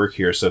proud of your work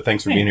here, so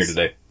thanks for being here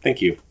today.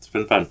 Thank you. It's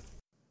been fun.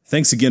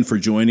 Thanks again for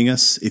joining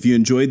us. If you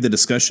enjoyed the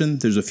discussion,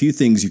 there's a few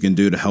things you can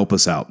do to help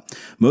us out.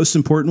 Most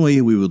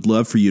importantly, we would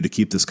love for you to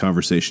keep this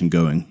conversation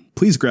going.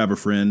 Please grab a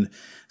friend,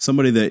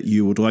 somebody that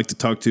you would like to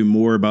talk to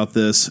more about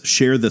this,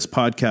 share this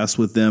podcast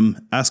with them,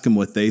 ask them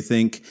what they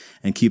think,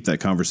 and keep that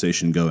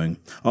conversation going.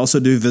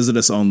 Also, do visit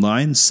us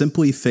online,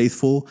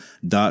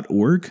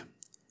 simplyfaithful.org.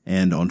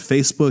 And on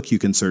Facebook, you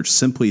can search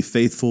Simply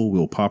Faithful.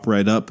 We'll pop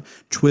right up.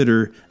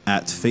 Twitter,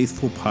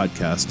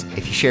 @FaithfulPodcast.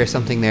 If you share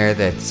something there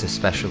that's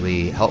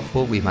especially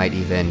helpful, we might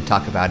even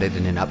talk about it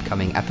in an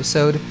upcoming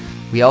episode.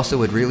 We also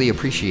would really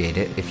appreciate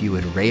it if you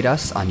would rate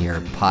us on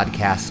your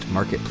podcast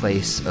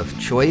marketplace of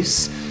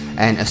choice,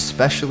 and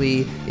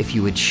especially if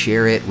you would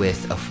share it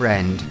with a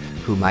friend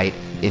who might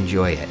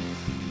enjoy it.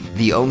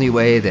 The only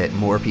way that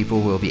more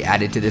people will be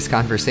added to this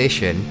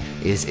conversation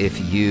is if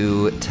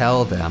you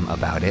tell them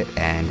about it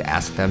and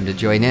ask them to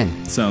join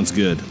in. Sounds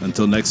good.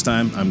 Until next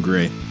time, I'm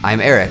Gray. I'm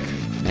Eric,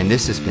 and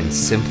this has been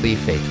Simply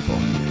Faithful.